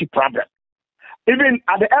ko create problem even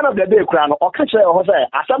at the end of the day kura no o ka kire ho say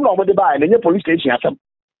asam na o mo de ba na nye police station asam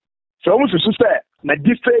so omo susu say na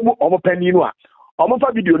display mu omo pani no a omo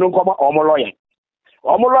fa video no nkoma omo lawyer e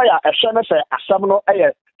hwe no say asam no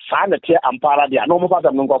eye saa na tie ampara dia na omo fa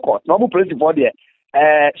asam no nkɔ court na omo police for there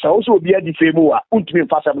so also be a defame wa untimi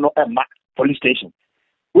mfasam no emma police station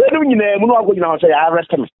we no nyina mu no agogina say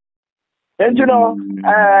arrest me and you know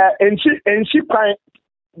and she crying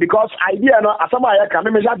because idea no asama ya ka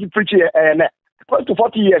me just preach close to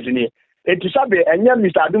 40 years in it is sabe enya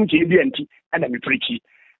Mr. Adom Kyei Duah enti and me preach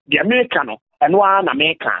the American no eno na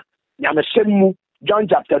America ya me semu John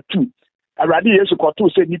chapter 2 Awurade Yesu koto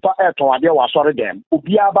se nipa eton ade wa sori dem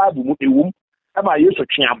obia Bible mu ewum e ma Yesu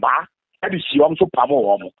tweaba e de siom so pamo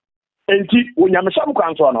wo mo enti onyamesam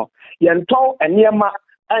kwanso no ye nton enema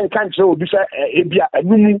enka nkyere obi se ebia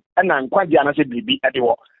anumu na nkwadia na se bibi e de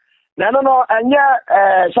wo na no anya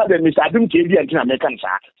sabe Mr. Adom Kyei Duah enti na American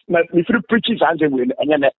sa me free preaching sanse we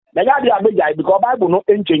enya na ya dia abegya because Bible no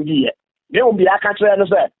enchange ye ne wo bia ka kire no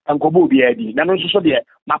se enkobo obi adi na no nso so de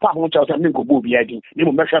mapa ho kyerɛ sɛ enkobo obi adi ne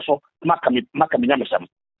mo mehwɛ so maka me nyamesam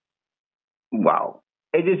wow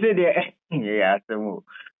it is there yeah so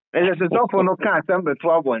there's a so for no can some beto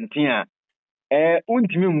abonten a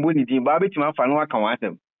untimi mbo ni din ba betima afa no aka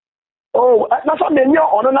wansem oh na so me nyo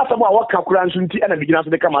ono na sɛm a wɔka kura nso nti na bigina so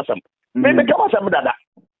de kama asɛm me kama asɛm dada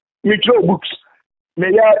me throw books me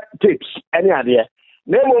ya tapes any ade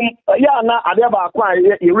na mom ya na ade ba kwa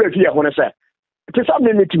ye refi ho ne sɛ ti sa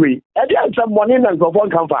me metiwe e dey answer money na nkofo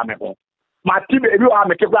kan fa me ho ma ti be bi wa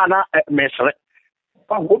me ke kwa na mesre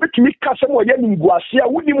wo betumi ka sɛ mo ye nimguase a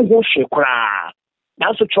wonim ho hwe kra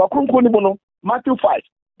na so trokronko ni bo no Matthew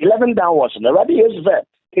 5:11 downwards na ready is there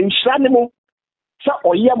inhira ne mo sɛ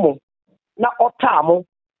ɔyɛ mo na ɔtaa mo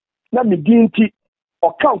na me dinti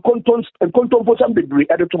ɔka nkontonfo sam bebre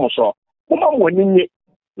ɛde to mo so mo mo ninye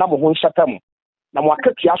na mo ho nsata mo na mo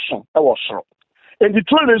akatua so e wo soro and the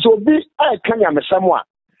truth is obi I kan yamesam a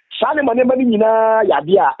saa ne manema ni nyina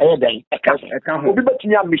yade a ɛyɛ dan ɛka obi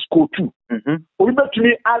betumi a miskotu obi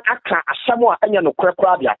betumi aka asam a anya no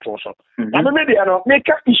korakora de ato so na me de no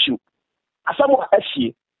make issue asam a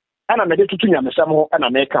ahie ana me de tutu nyamesam ho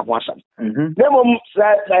ana me ka ho asam na mom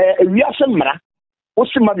wiase mmara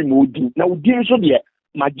osima bi modi na odi nso de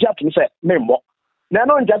magya to say membo na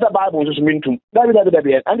no nja Bible nso mintum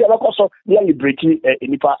dabi and the other so they are liberating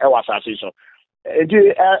nipa e wasase so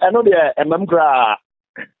eno de emam kra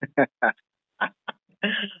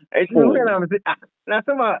it's no na say na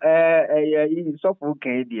sama so for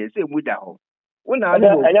kan dey say mu da ho una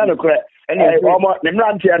anya no kra omo ne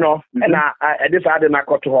mrantie no na e dey sade na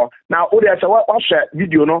koto ho na o dey say what share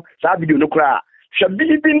video no sa video no kra should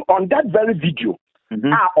believing on that very video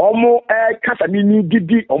omo kasa ni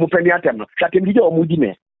didi omo pani atem no hwatem didi omo di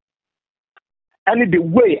me any the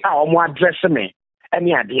way omo address me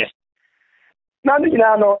any ade na ni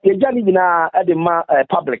nyina no ye gya ni nyina e de ma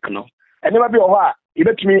public no enema bi o ho a e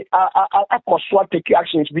betumi akoso take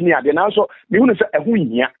actions bi ni ade na so me hu no se ehu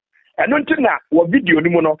hia eno ntina wo video ni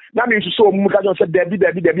mu no na me nso so mu ka jo se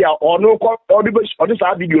dabi a ono ko odi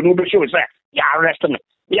sa video no be show se ya arrest me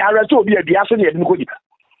ya arrest obi adua so ne edin ko jika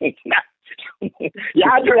ya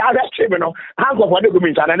arrest me no hands of what the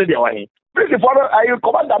government and they were please follow I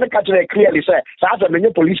command that catch clearly say sa me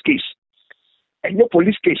police case enye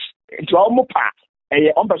police case nti omo pa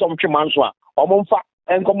on person twe manso a omo mfa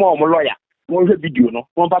enkomo omo lawyer won hwe video no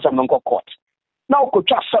won pass am no court na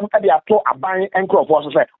okotwa sam e de ato aban enkrofo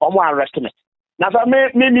so say omo arrest me na sa me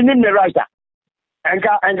ni right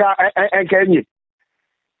enka enyi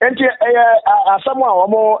enti asamu a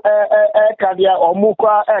omo ka dia omo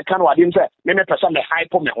kwa ka no ade nse me person me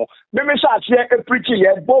hype me ho me sha ase preaching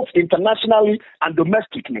here both internationally and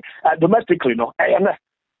domestically no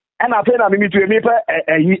and I think I'm going to make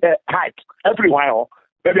a hype everywhere.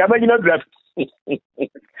 Maybe I'm going to draft.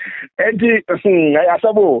 And I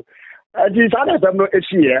sabo. The father of no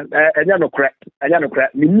here. And you know correct.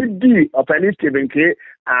 Me need of any Stephen K.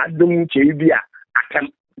 Adom Kyei Duah atem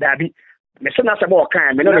dabi. Me se na sabo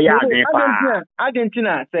kan me no ya ade pa.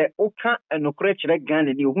 Argentina say o kan no correct chire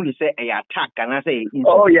Ghana ni ohun say e attack and say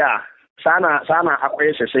oh yeah. Sana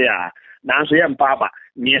akoye sese ya. Nanso ye mpa ba.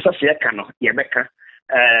 Me se se ka no ye beka.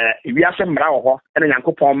 We are some brow and a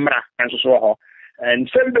yankopon mra and so ho.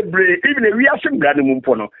 And send the brave, even if we are some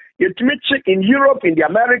granumpono. Yet meet you in Europe, in the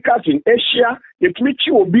Americas, in Asia, yet meet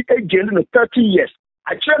you will be again in 30 years.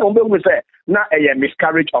 I try on with say, not a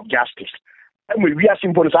miscarriage of justice. And we are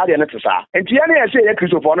simple as I and Tiani, I say, a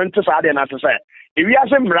Christopher and Tasadi and to say, if we are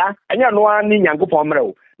some bra, and you know one in yankopon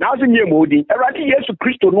mro. Now the new moody, a right years to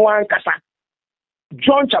Christo no one casa.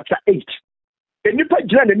 John chapter 8. The nipa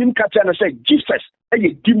jira na nim catch and say Jesus a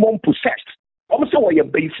demon possessed. Almost what you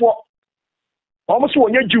before. Almost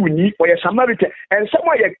when you Jew ni or you Samaritan and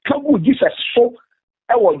someone you come Jesus so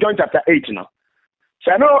I was John chapter 8 now.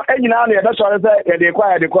 So no any now that's what I say they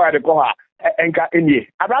acquire the koha enka enye.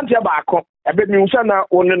 Abrantia baako ebe mi unsa na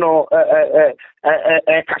one no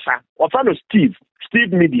kasa ofano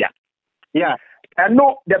Steve Media yeah and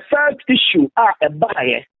no the first issue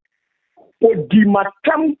ebaye odi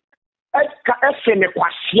matam ka efe me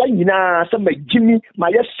kwasia nyina se magimi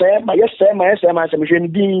mayese ma se me hwe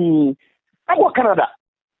ndin agwo Canada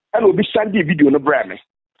and obi Sunday video no bra me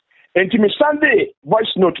enti me Sunday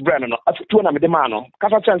voice note bra no afutu na me de ma no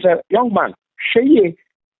kasa chance young man hweye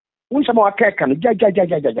unsama wakeka no ja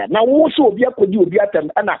na wo so obi akodi obi atam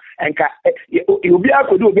ana enka obi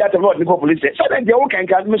akodi obi atam no the police say then dey wo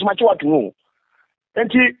kanka me so machi watu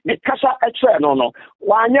enti me kasa etre no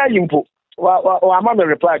wanya yimpo wa ama me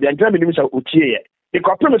reply dey ndra me nim say otie ye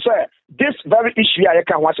because me say this very issue I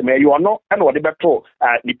can watch me you no and what the beto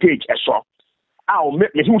the page eso me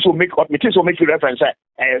so make you reference say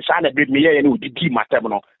na bid me ye no didi matem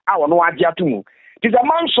no no ade atomu this a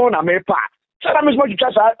man so na me pa so that means what you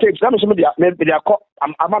just tapes that means me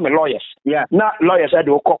I'm lawyers yeah na lawyers dey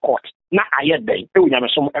go court na ayedden e wonya me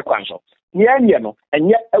so ekwan so nye no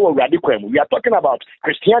enye e wo wrade kwam we are talking about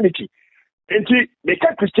Christianity enti they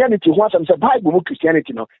can Christianity who some say Bible mu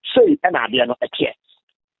Christianity no say e na ade no eke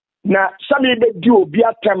na sami be di obi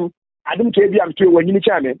atem Adom Kyei Duah am to wanyini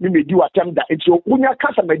cha me di watem da enti wonya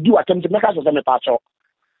kasa me di watem me kasa se me pa so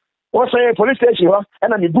o say police station ho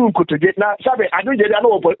na me bu nkotoge na sabe Adom Kyei Duah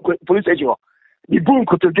no police station ho me bu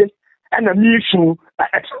nkotoge na me fu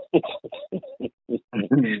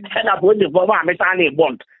na bo de bo ma me sa na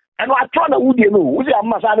bond and I try to woody no woody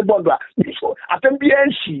am sa na bond a atem bi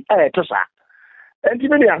ansi to sa enti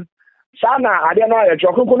me nia sa na ade na ya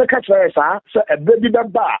jokon ko ka tire sa se ebe bi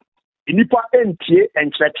beba nipa entie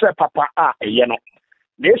enkyerɛkyerɛ papa a ɛyɛ no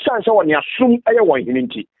na esan sɛ wɔne asum ɛyɛ wɔn hene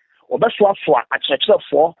nti wɔbɛso afo a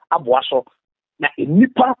akyerɛkyerɛfoɔ aboa so na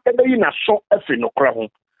nipa ɛbɛyi na so afiri no korɛ ho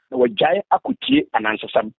na wɔgyae akotie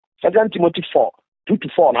anansesam 2 Timothy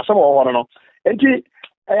 4:2-4 na sɛ wɔ hɔ no enti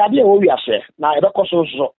ade a wɔwi asɛ na ɛbɛkɔ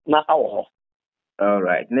so na awɔ hɔ all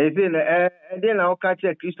right na ise na ɛde na ɔka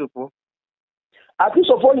kyerɛ Kristofo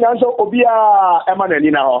Kristofo nyanso obi a ɛma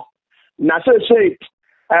n'ani na hɔ na sɛ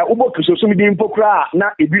ubo Kristosum di mpokra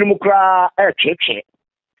na ebinom kra twetwe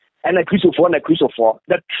na Kristofo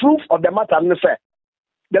the truth of the matter is say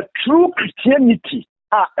the true Christianity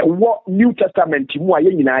what New Testament mu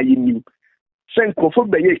aye nyina aye nim say nkrofo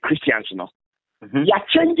be ye Christians no ya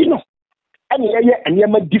change no and ye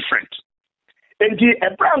different enti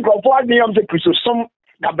brand nkrofo adeyam say Kristosum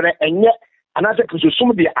dabre enye anase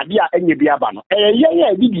Kristosum de ade a enye bi aba no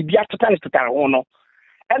ye bi atata ho no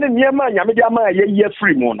and nyema nyame de ama ye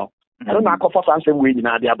free mo no I don't know how fancy way in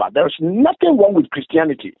Adia, but there's nothing wrong with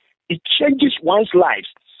Christianity. It changes one's life.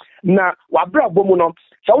 Now, wabra bomuno,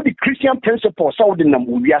 so the Christian principles, so the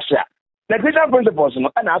namubiasa. The Christian principles, no,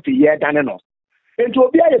 and after year done no. And to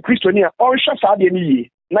be a Christian, or shut out any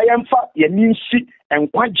na yamfa ye ninsi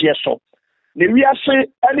and kwaje so. The wiase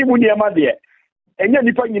any muniama there. And yan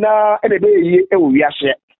nipa nyina and ebe ye e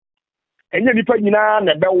wiase. And yan nipa nyina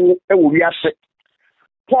na bewo e wiase.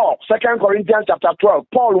 Paul, 2 Corinthians chapter 12,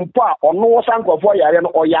 Paul mpa ono sankofo yare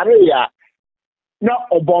no oyare ya na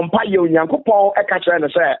obompa ye onyankopon e ka kire no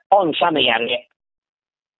se onsa ne yare.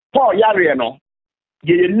 Paul yare no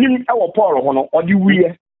ye nim e wo Paul ho no odi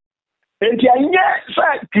wiye. Enti anye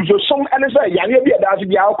se Kristosum ene se yare bi adaase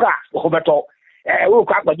bia okwa ho beto wo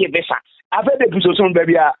kwa agbaje besa. Afa de Kristosum ba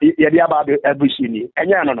bia ye dia ba abusi ni.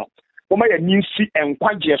 Enye no no. Wo ma ye ninsi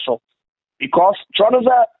enkwaje so because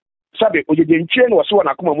tronoza sabe ojejenchie no so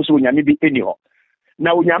na akoma muso onyame bi eni ho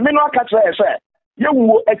na onyame no aka kire se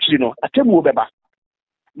yewuo akiri no atemuo beba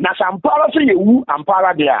na sampara so yewu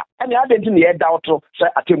ampara de a ene adenti ne ye dawto se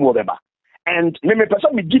atemuo beba and me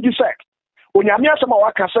pesa me gidi se onyame asema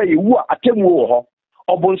waka se yewu atemuo wo ho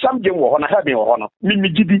obonsam gem wo ho na heaven wo ho no me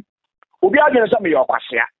gidi obi adwene se me ye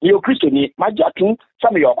okwasea ye kristoni majatu se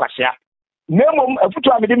me ye okwasea nemom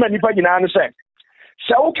afutu amede manipa nyina no se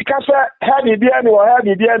so kika se hell bi ani ho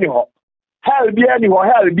hell bi ani ho hell bi ani ho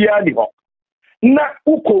hell bi ani ho na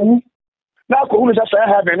ukowu na kowu se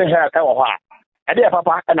heaven ne hell ka wo ho a ade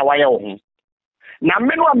papa na waye wo ho na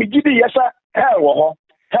menu a megidi yesa hell wo ho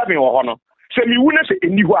heaven wo ho no se mi wu na se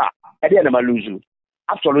eni ho a ade na maluzu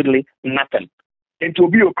absolutely nothing into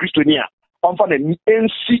obi o kristonia onfa na ni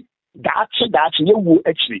ensi daachi ye wu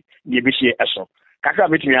actually ye be hie eso kakra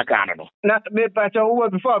metumi aka no na me pacha wo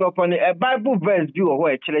before upon a Bible verse bi wo ho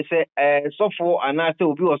e kire se sofo anase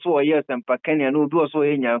obi wo so ye sempakania no obi wo so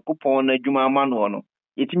ye nyankopon na adwuma ama no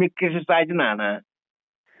yetimi criticize na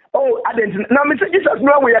oh I didn't now me say Jesus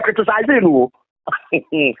no we criticize no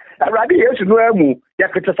already yes no amu ya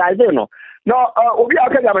criticize no obi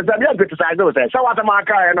aka ga me say criticize o say what am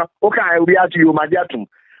aka no o kan obi atu you ma diatum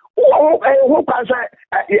who can say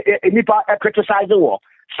nipa criticize the war.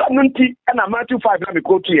 Sanunti and Matthew 5 let me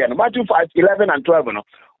go to you. Matthew 5, 11 and 12 no.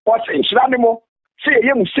 What's in Shranimo? Say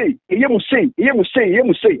you say,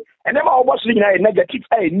 and never almost a negative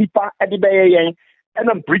nipa at the bay and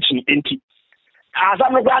I'm preaching into. As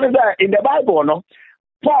I'm not in the Bible, no.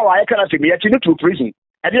 Paul, I cannot see me to prison.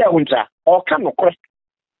 And there winter or can no crack.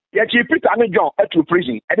 Yet you put an John to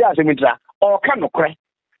prison. And there's a winter or can no crack.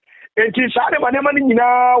 And it's a man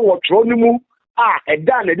now what Ronimu and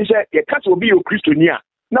done it is a cat will be your Christiania.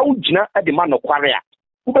 Now, Gina at the man of Quarria.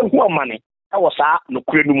 Who been who money? I was no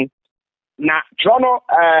crenum. Now, Jono,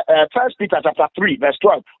 1 Peter chapter 3, verse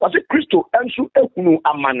 12. Was it Christo and so ekunu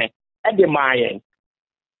amane at the Mayan?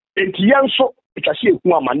 And Tianso, it has here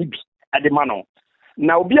who are money at the mano.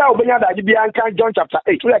 Now, be out that you be John chapter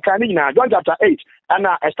 8. We are coming now, John chapter 8. And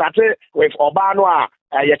I started with Obanoa,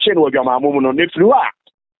 Yachin with your mamuno, Niflua.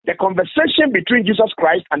 The conversation between Jesus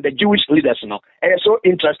Christ and the Jewish leaders, is so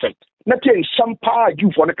interesting. Not in some power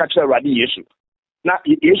you for the catcher radiation. Now,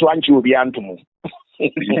 it is one you will be antumu.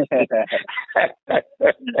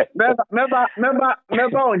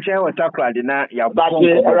 Member on chair or takra dinner, ya but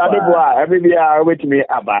every year with me,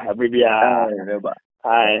 Abba, every year.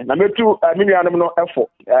 Number 2, a million no effort.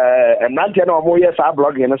 And 19 or more years I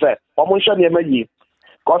blog and I said, almost near me.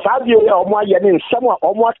 Because I do more yen somewhat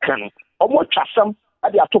or more can, or more chasm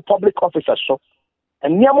at the 2 public officers. So,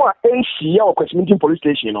 and near more NC or Meeting police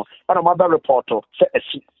station, and a mother reporter said,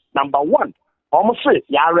 number 1, almost say,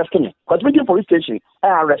 you arresting me. Meeting police station, I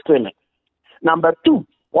arresting me. Number 2,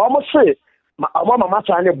 almost say, my mama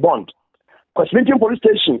sign a bond. Meeting police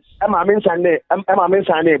station, Emma means sign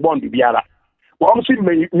a bond, Biara. One see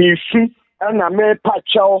me see and I may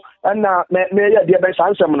patch out and may the best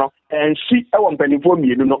answer and see a one penny for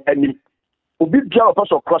me, any will be jail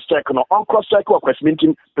person cross check on cross check or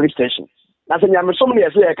Meeting police station. Nothing I'm so many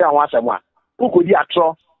as I can once a one. Who could you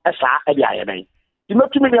attract as I am? You know,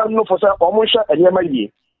 to me, I know for almost a year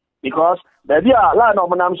because the dear line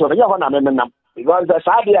of an answer, the Yavan because the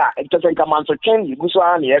idea it doesn't come on to change, you go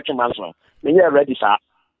on the extra man. When you're ready, sir,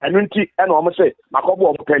 and almost say,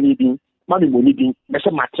 Macobo penny being. Mammy money being,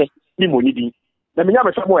 Mr. Mate, me money being. The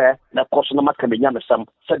Minyama somewhere, the cost of the Macamiama some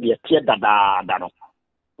said the tear dano.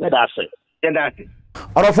 Let us say, and that's it.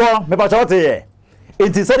 Out of 4, me pachote.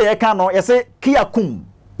 It is said, I cannot, I say, Kia cum,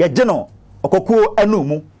 ya geno, Okoku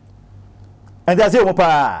enumu. And there's your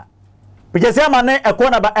pa. Because your man a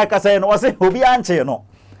corner by Ekasan was it, who be anche no.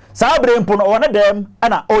 Sabre impuno one of them,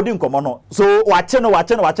 and a odin comono. So watching, no, our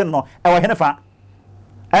Henefa.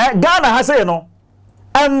 Ghana has say no.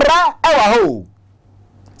 Amra ewa ho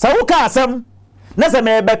sa wo ka asem na se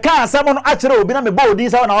me be ka asem no akere obi na me bodi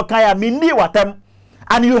sa na o kan ya me ni watem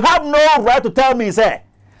and you have no right to tell me say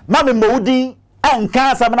ma me modi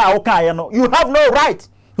anka asem na wo kan ya no you have no right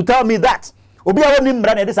to tell me that obi a woni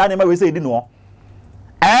mra na de sa na ma we say di no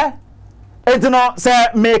entino se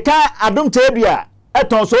me ka Adom Kyei Duah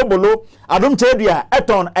eton so bolo Adom Kyei Duah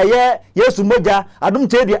eton eye Yesu moja Adom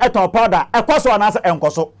Kyei Duah eton powder ekoso anase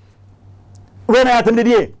enkoso when I attend the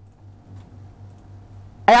day,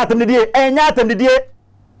 and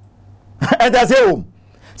that's it.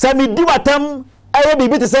 Say me do what I be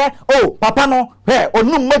to say, oh, Papa no, hey, or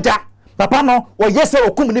no moja, Papa no, or yes,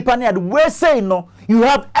 or come nipani, and we say no, you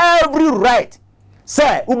have every right.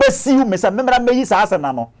 Say, ube see you, Mr. Member, may is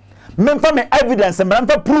asanano. Member me evidence and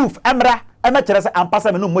member proof, Emra, and pass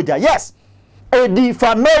no moja. Yes, a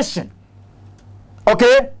defamation.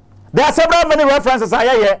 Okay. There are several many references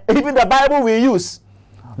here, even the Bible we use.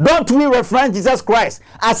 Don't we reference Jesus Christ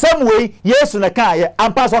as some way, yes, na kaya,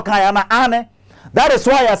 and pass wakaya na ane. That is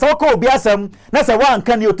why I saw ko biasem, na se one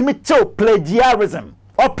can you to me cho plagiarism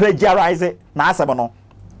or plagiarize it, na asabono.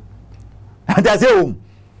 That's it.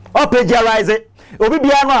 Or plagiarize it. Obi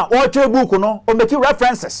biano or cho book no, or make you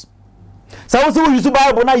references. So also use the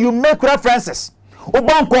Bible now, you make references.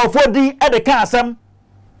 Obon ko for di at the casem.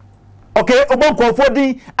 Okay, obon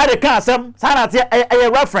konfodi at the casem, sanati a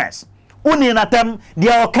reference. Uni natem,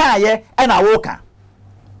 dia okaye and awoka.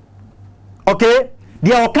 Okay,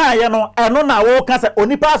 dia okaye no, and no na woka se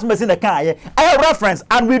only pass in the kaye, a reference,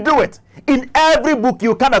 and we do it. In every book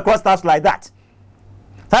you come across stuff like that.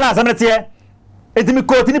 Sana sanati, it me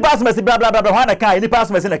quote ni pass message blah blah blah blah na kaye, ni pass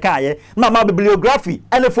message in the kaye, mama bibliography,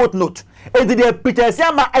 and a footnote. It the Peter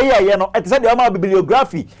Siama aye no, it said the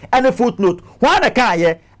bibliography, and a footnote. One a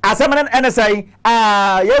kaye. Asaman NSA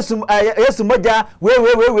yesu moja we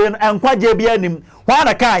enkwaje bia nim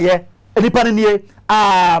wana kaye nipa ne nie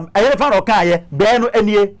ayefa no kaye be no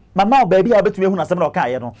anie mama baby abetumi hu na asem no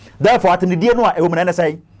kaye no therefore atemdie no a ewo mu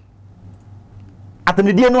NSA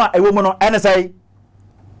atemdie no a ewo mu no NSA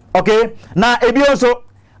okay na ebi also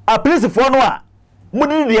a police for no a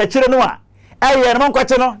mudi de akire no a aye no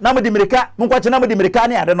nkwache no na mudi mirika nkwache na mudi mirika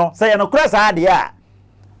ne ade no say no kura sa de a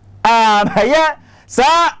ya sa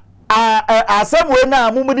asamwe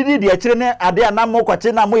na mudi de akire ne ade a na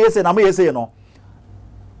nkwache na moyese no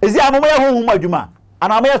ezi amomo ya hu adwuma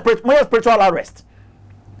and am spiritual arrest.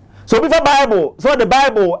 So before Bible, so the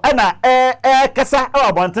Bible ana kasa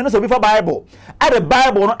abonten so before Bible at the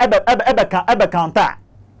Bible no ebe counter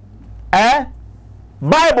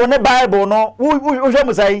Bible no wo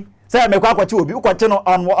hwemu say me kwa kwachi obi ukwachi no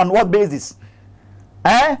on what basis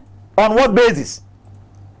on what basis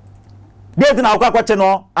date na kwa kwachi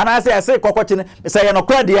no ana say kwachi no say no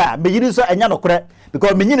kra dia me yiri so enya no kra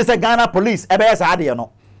because me nyini say Ghana police ebe yes ade no.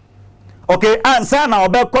 Okay, answer now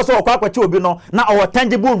about cause of kwachi obi no na our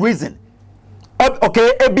tangible reason.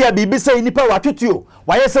 Okay, ebia bibi say nipa watutu.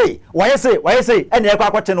 Why say and ye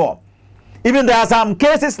kwachi no. Even there are some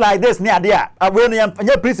cases like this near there. When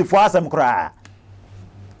you police for asem kra.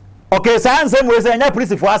 Okay, say we say nya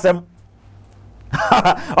police for asem.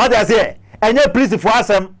 What they say? Enya police for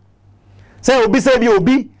asem. Say obi say bi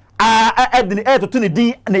obi to ni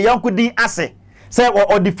din na yanku din ase. Say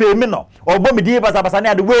or defame no or bomb di basa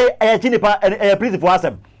na the way chinipa police for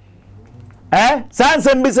asem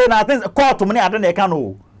sansem bi say na things court mo ni ade na ka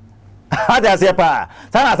no ada say pa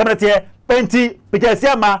sana asem tie penti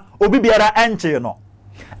Asiamah obi biara enche no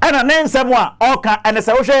ana nensem a oka ene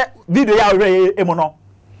say wo hwe video ya hwe emu no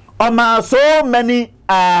so many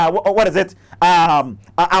what is it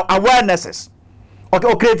awarenesses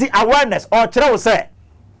okay create awareness or kire wo say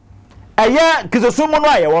eye kizosumu no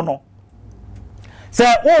aye wo no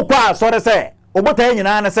say wo kwa so say obota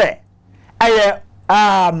nyina na say aye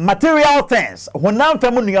material things honam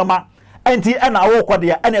fam nuama enti na wo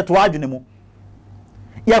kwode ene to adwene mu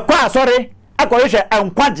ye kwa sorry akohwe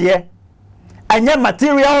enkwaje anya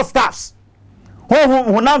material stuffs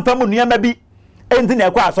honam fam nuama bi enti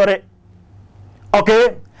na kwa sorry okay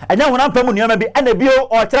anya honam fam nuama bi ene bio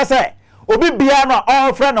o kire say obi bia no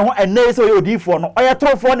all friend ho ene say odifo no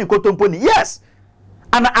oyetrofo ni kotomponi yes.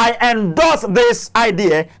 And I endorse this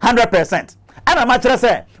idea 100%. And I'm actually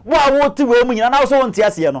say, what we mean, and also want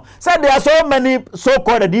to say, no. Said there are so many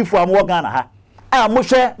so-called different Ghana ha. And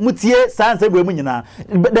Mushe Mutie Sans we mean na.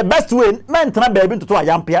 The best way, man, to be able to a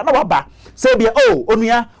yampia. No ba. Say be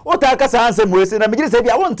onuya. O ta ka sans we say na me say be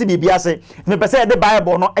I want to be biase. Me pe say the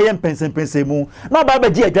Bible no ayem pense mu. No ba ba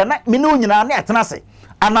ji adwa na me no nyina na etena se.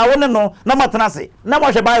 Ana won no na matena se. Na mo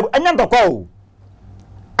hwe Bible anya ntokwa o.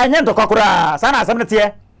 Anya ntokakura sana asem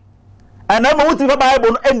tie ana mo wuti fa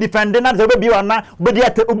Bible no defend na ze be wana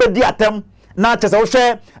ubedi atem na chese wo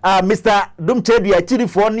hwe Mr. Adom Kyei Duah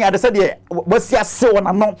chirifo ni ade se de bosi ase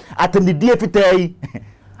wona no atendidie fitai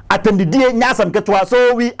atendidie nyasam ketwa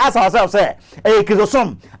so we ask ourselves say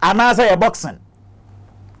kizosom ana say boxing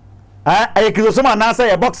kizosom ana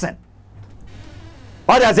say boxing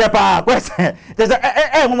oda say pa question chese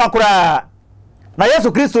makura na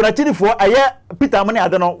Yesu Kristo na chirifo aye Peter money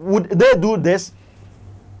adono would they do this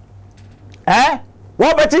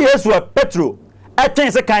what bet Yesu Petro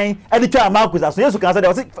atwen se kan ade twa Marcus aso Yesu kan se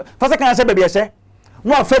de fa se kan se bebe hye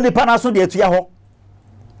no afani pa na so de atua ho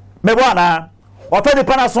mebo ana ofani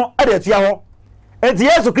pa na so ade atua ho enti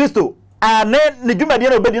Yesu Kristo ane ne dwumade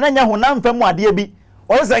na obedi na nya ho na mfa mu ade bi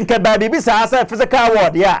o se nka ba bi sa asa physical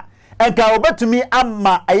word ya enka obetumi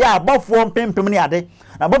amma aya abofo mpempem ne ade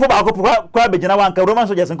na bofo ba ko kwa begina wanka Roman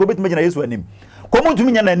soldiers nko betumi gina Yesu anim ko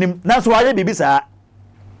muntumi nya nanim na so aye bibi sa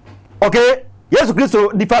okay Yesu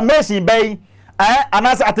Kristo defamation bay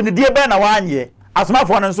anasa atenidie bay na wanye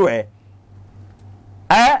asomafo no so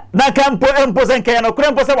na kampo empo senka na kura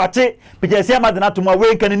empo se wache Asiamah de na tuma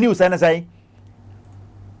we kan news ene sai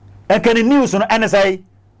kan news no ene sai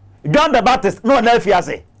John the Baptist no na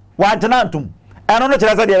fiase wa ntena ntum eno no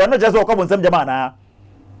kire se de no kire se okobon sam jama na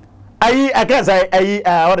ayi akansa ayi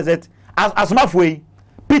what is it asomafo yi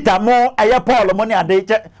Peter mo aye Paul mo ni ade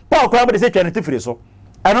Paul kura be de se twenty free so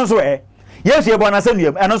eno so yes ye bona se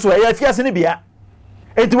nuam eno so ye fiase ni bia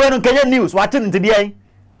enti we no kanya news wa tin ntide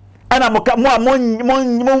ana mo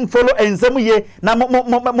follow ensem ye na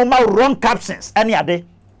mo wrong captions ani ade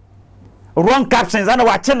wrong captions ana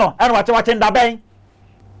wa che no ana wa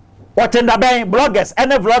che ndaben bloggers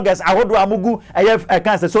and vloggers ahodo amugu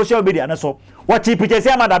kan se social media na so watch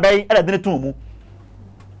Asiamah daben e de tun mu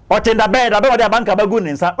watch ndaben wa de banka bagu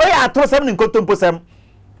ninsa o ya atro sem ni nkotompo sem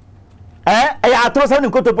ya atro sem ni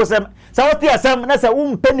nkotompo sem sa woti asem na se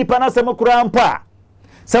penipa na sem kura mpa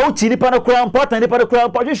sa uchi nipa na kura mpa tan nipa na kura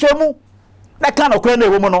mpa hwehwemu na kan okura na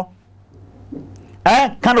ewo mu no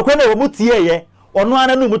kan okura na ewo mu tie ye ono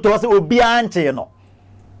ana nu mu to se obi anche no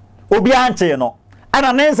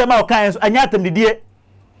ana nense ma okan so anya atamdidie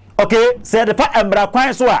okay say the fa embra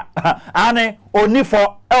kwan so a ane oni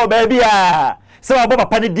for e baby a se wa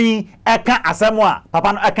papa ne din eka asem a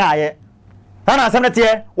papa no eka aye tana asem ne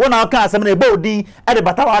tie wona eka asem ne ba odin e de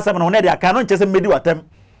bata wa asem no ne de aka no nche medi watem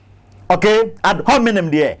okay ad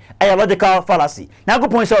hominem there a logical fallacy na go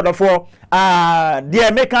point show for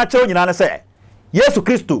there make a show nyina ne say Yesu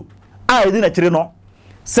Kristo a edi na kire no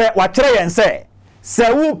se wa kire yen se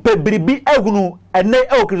wo pebiribi ehunu ene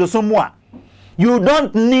e okristo mu a you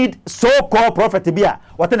don't need so-called prophet bia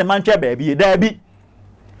what the man baby dabi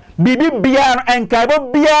bibi bia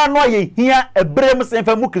enkaibo bia no ye hia ebrem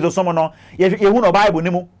senfa mu kristo no ye hu no bible ni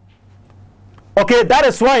mu okay that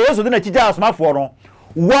is why yesu na chija asma for no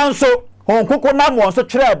one so honkoko na mo so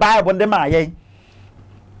kire bible ndem aye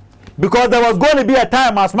because there was going to be a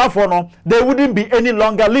time asma for no they wouldn't be any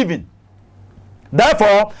longer living.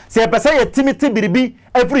 Therefore say person ye timiti biribi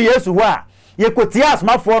every yesu wa ye kotia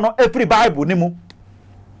asma for no every bible ni mu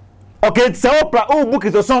okay so opra o book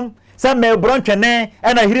is some say me brontwene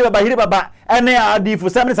na hiri baba ene adifu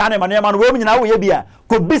sem sa na mane ma no we nyina wo ye bia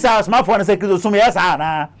ko bisa asma for no say kizo sum yes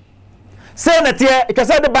na say na tie e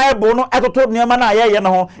say the bible no atoto niam na ye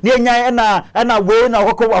no ho ne nya na we na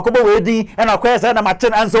akobo we din na kwa say na mache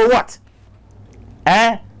and so what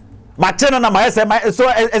mache na ma say so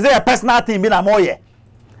is there a personal thing bi na mo ye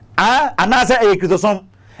ana say e kizo sum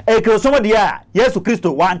dia Yesu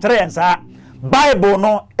Kristo wa ntere ensa Bible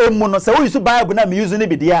no emu no say we use Bible na me use ni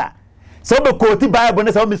be dia say we quote Bible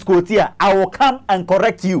na say we misquote I will come and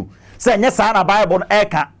correct you say nya sa na Bible no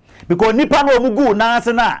eka because nipa no omugu na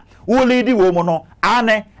ase na wo lead wo mu no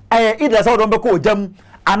ane either say we don be ko jam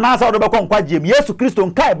ana say we don be ko nkwa jem Yesu Kristo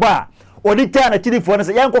nkai ba odi tia na chirifo no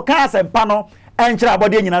say yanko ka asempa no enchira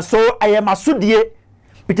abode nyina so masudie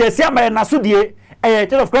pitesi ama na sudie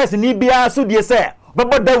Church of Christ ni bia sudie say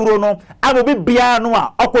babo dawuro no abobi bia no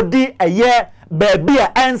a okodi eye baby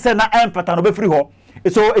a ense na emfata no be free ho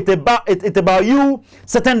so it's about you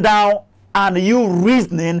sitting down and you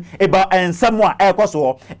reasoning about someone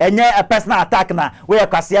ekoso enye a personal attack na we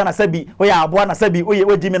akasia na sabi we aboa na sabi we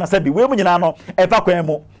jimi na sabi we munyina no efa kwan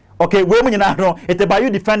mu okay we munyina no it's about you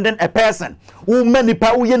defending a person wo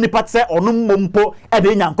manipa wo ye nipa se onu mompo e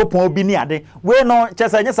de nyankopon obi ni ade we no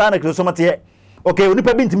chese nye sa na kristo mate okay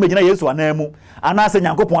onipa bi ntime gina Yesu anamu anase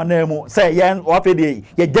nyankopon anamu say ye ofede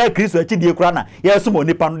ye ja Kristo akidie kura na ye som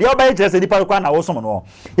onipa no de obaye kire se nipa kura na wo som no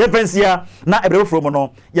ye fansia na ebre from no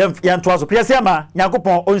ye nto aso kire se ama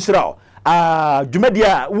nyankopon onhyira dwumadi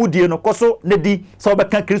a wudie no koso ne di se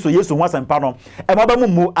obeka Kristo Yesu ho asempa no e ma ba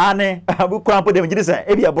mu ane kura mpo de ngiri se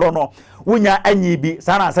e bia bro no wunya anyi bi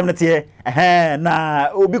sa na asem ne tie na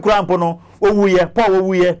obi kura mpo no owuye Paul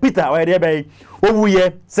owuye Peter o de bai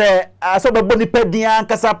owuye se aso be boni pedian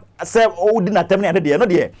kasa se odi na temne ade de no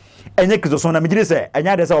de enye Kristo so na migiri se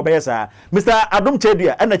enya de se obeyesa Mr. Adom Kyei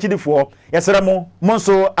Duah na chidifo yesere mo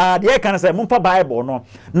monso de kan se mo fa Bible no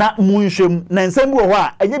na munhwem na nsem bi wo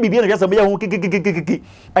a enye bibie na yesa me ho kikikikiki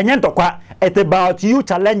enye ntokwa it's about you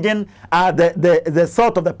challenging the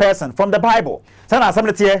thought of the person from the Bible sana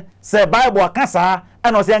asem tie se Bible akasa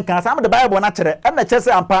eno se nkan sa the Bible na kire na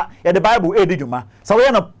chese ampa ye the Bible edi dwuma so we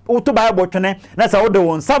na utu Bible twene na sa wo de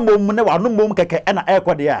won samom ne wanu mom keke na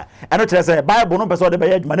ekode a eno kire se Bible no pese wo de be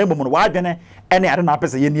adwuma na mom no wa adwene ene ade na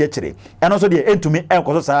pese ye ni akire eno so de entumi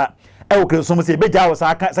enkoso sa e wo Kristo so se beja wo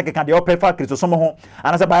sa ka keka de opefa Kristo so ho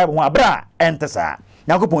ana se Bible ho abra entesa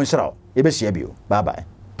yakopon hyira ye be hia bio bye bye.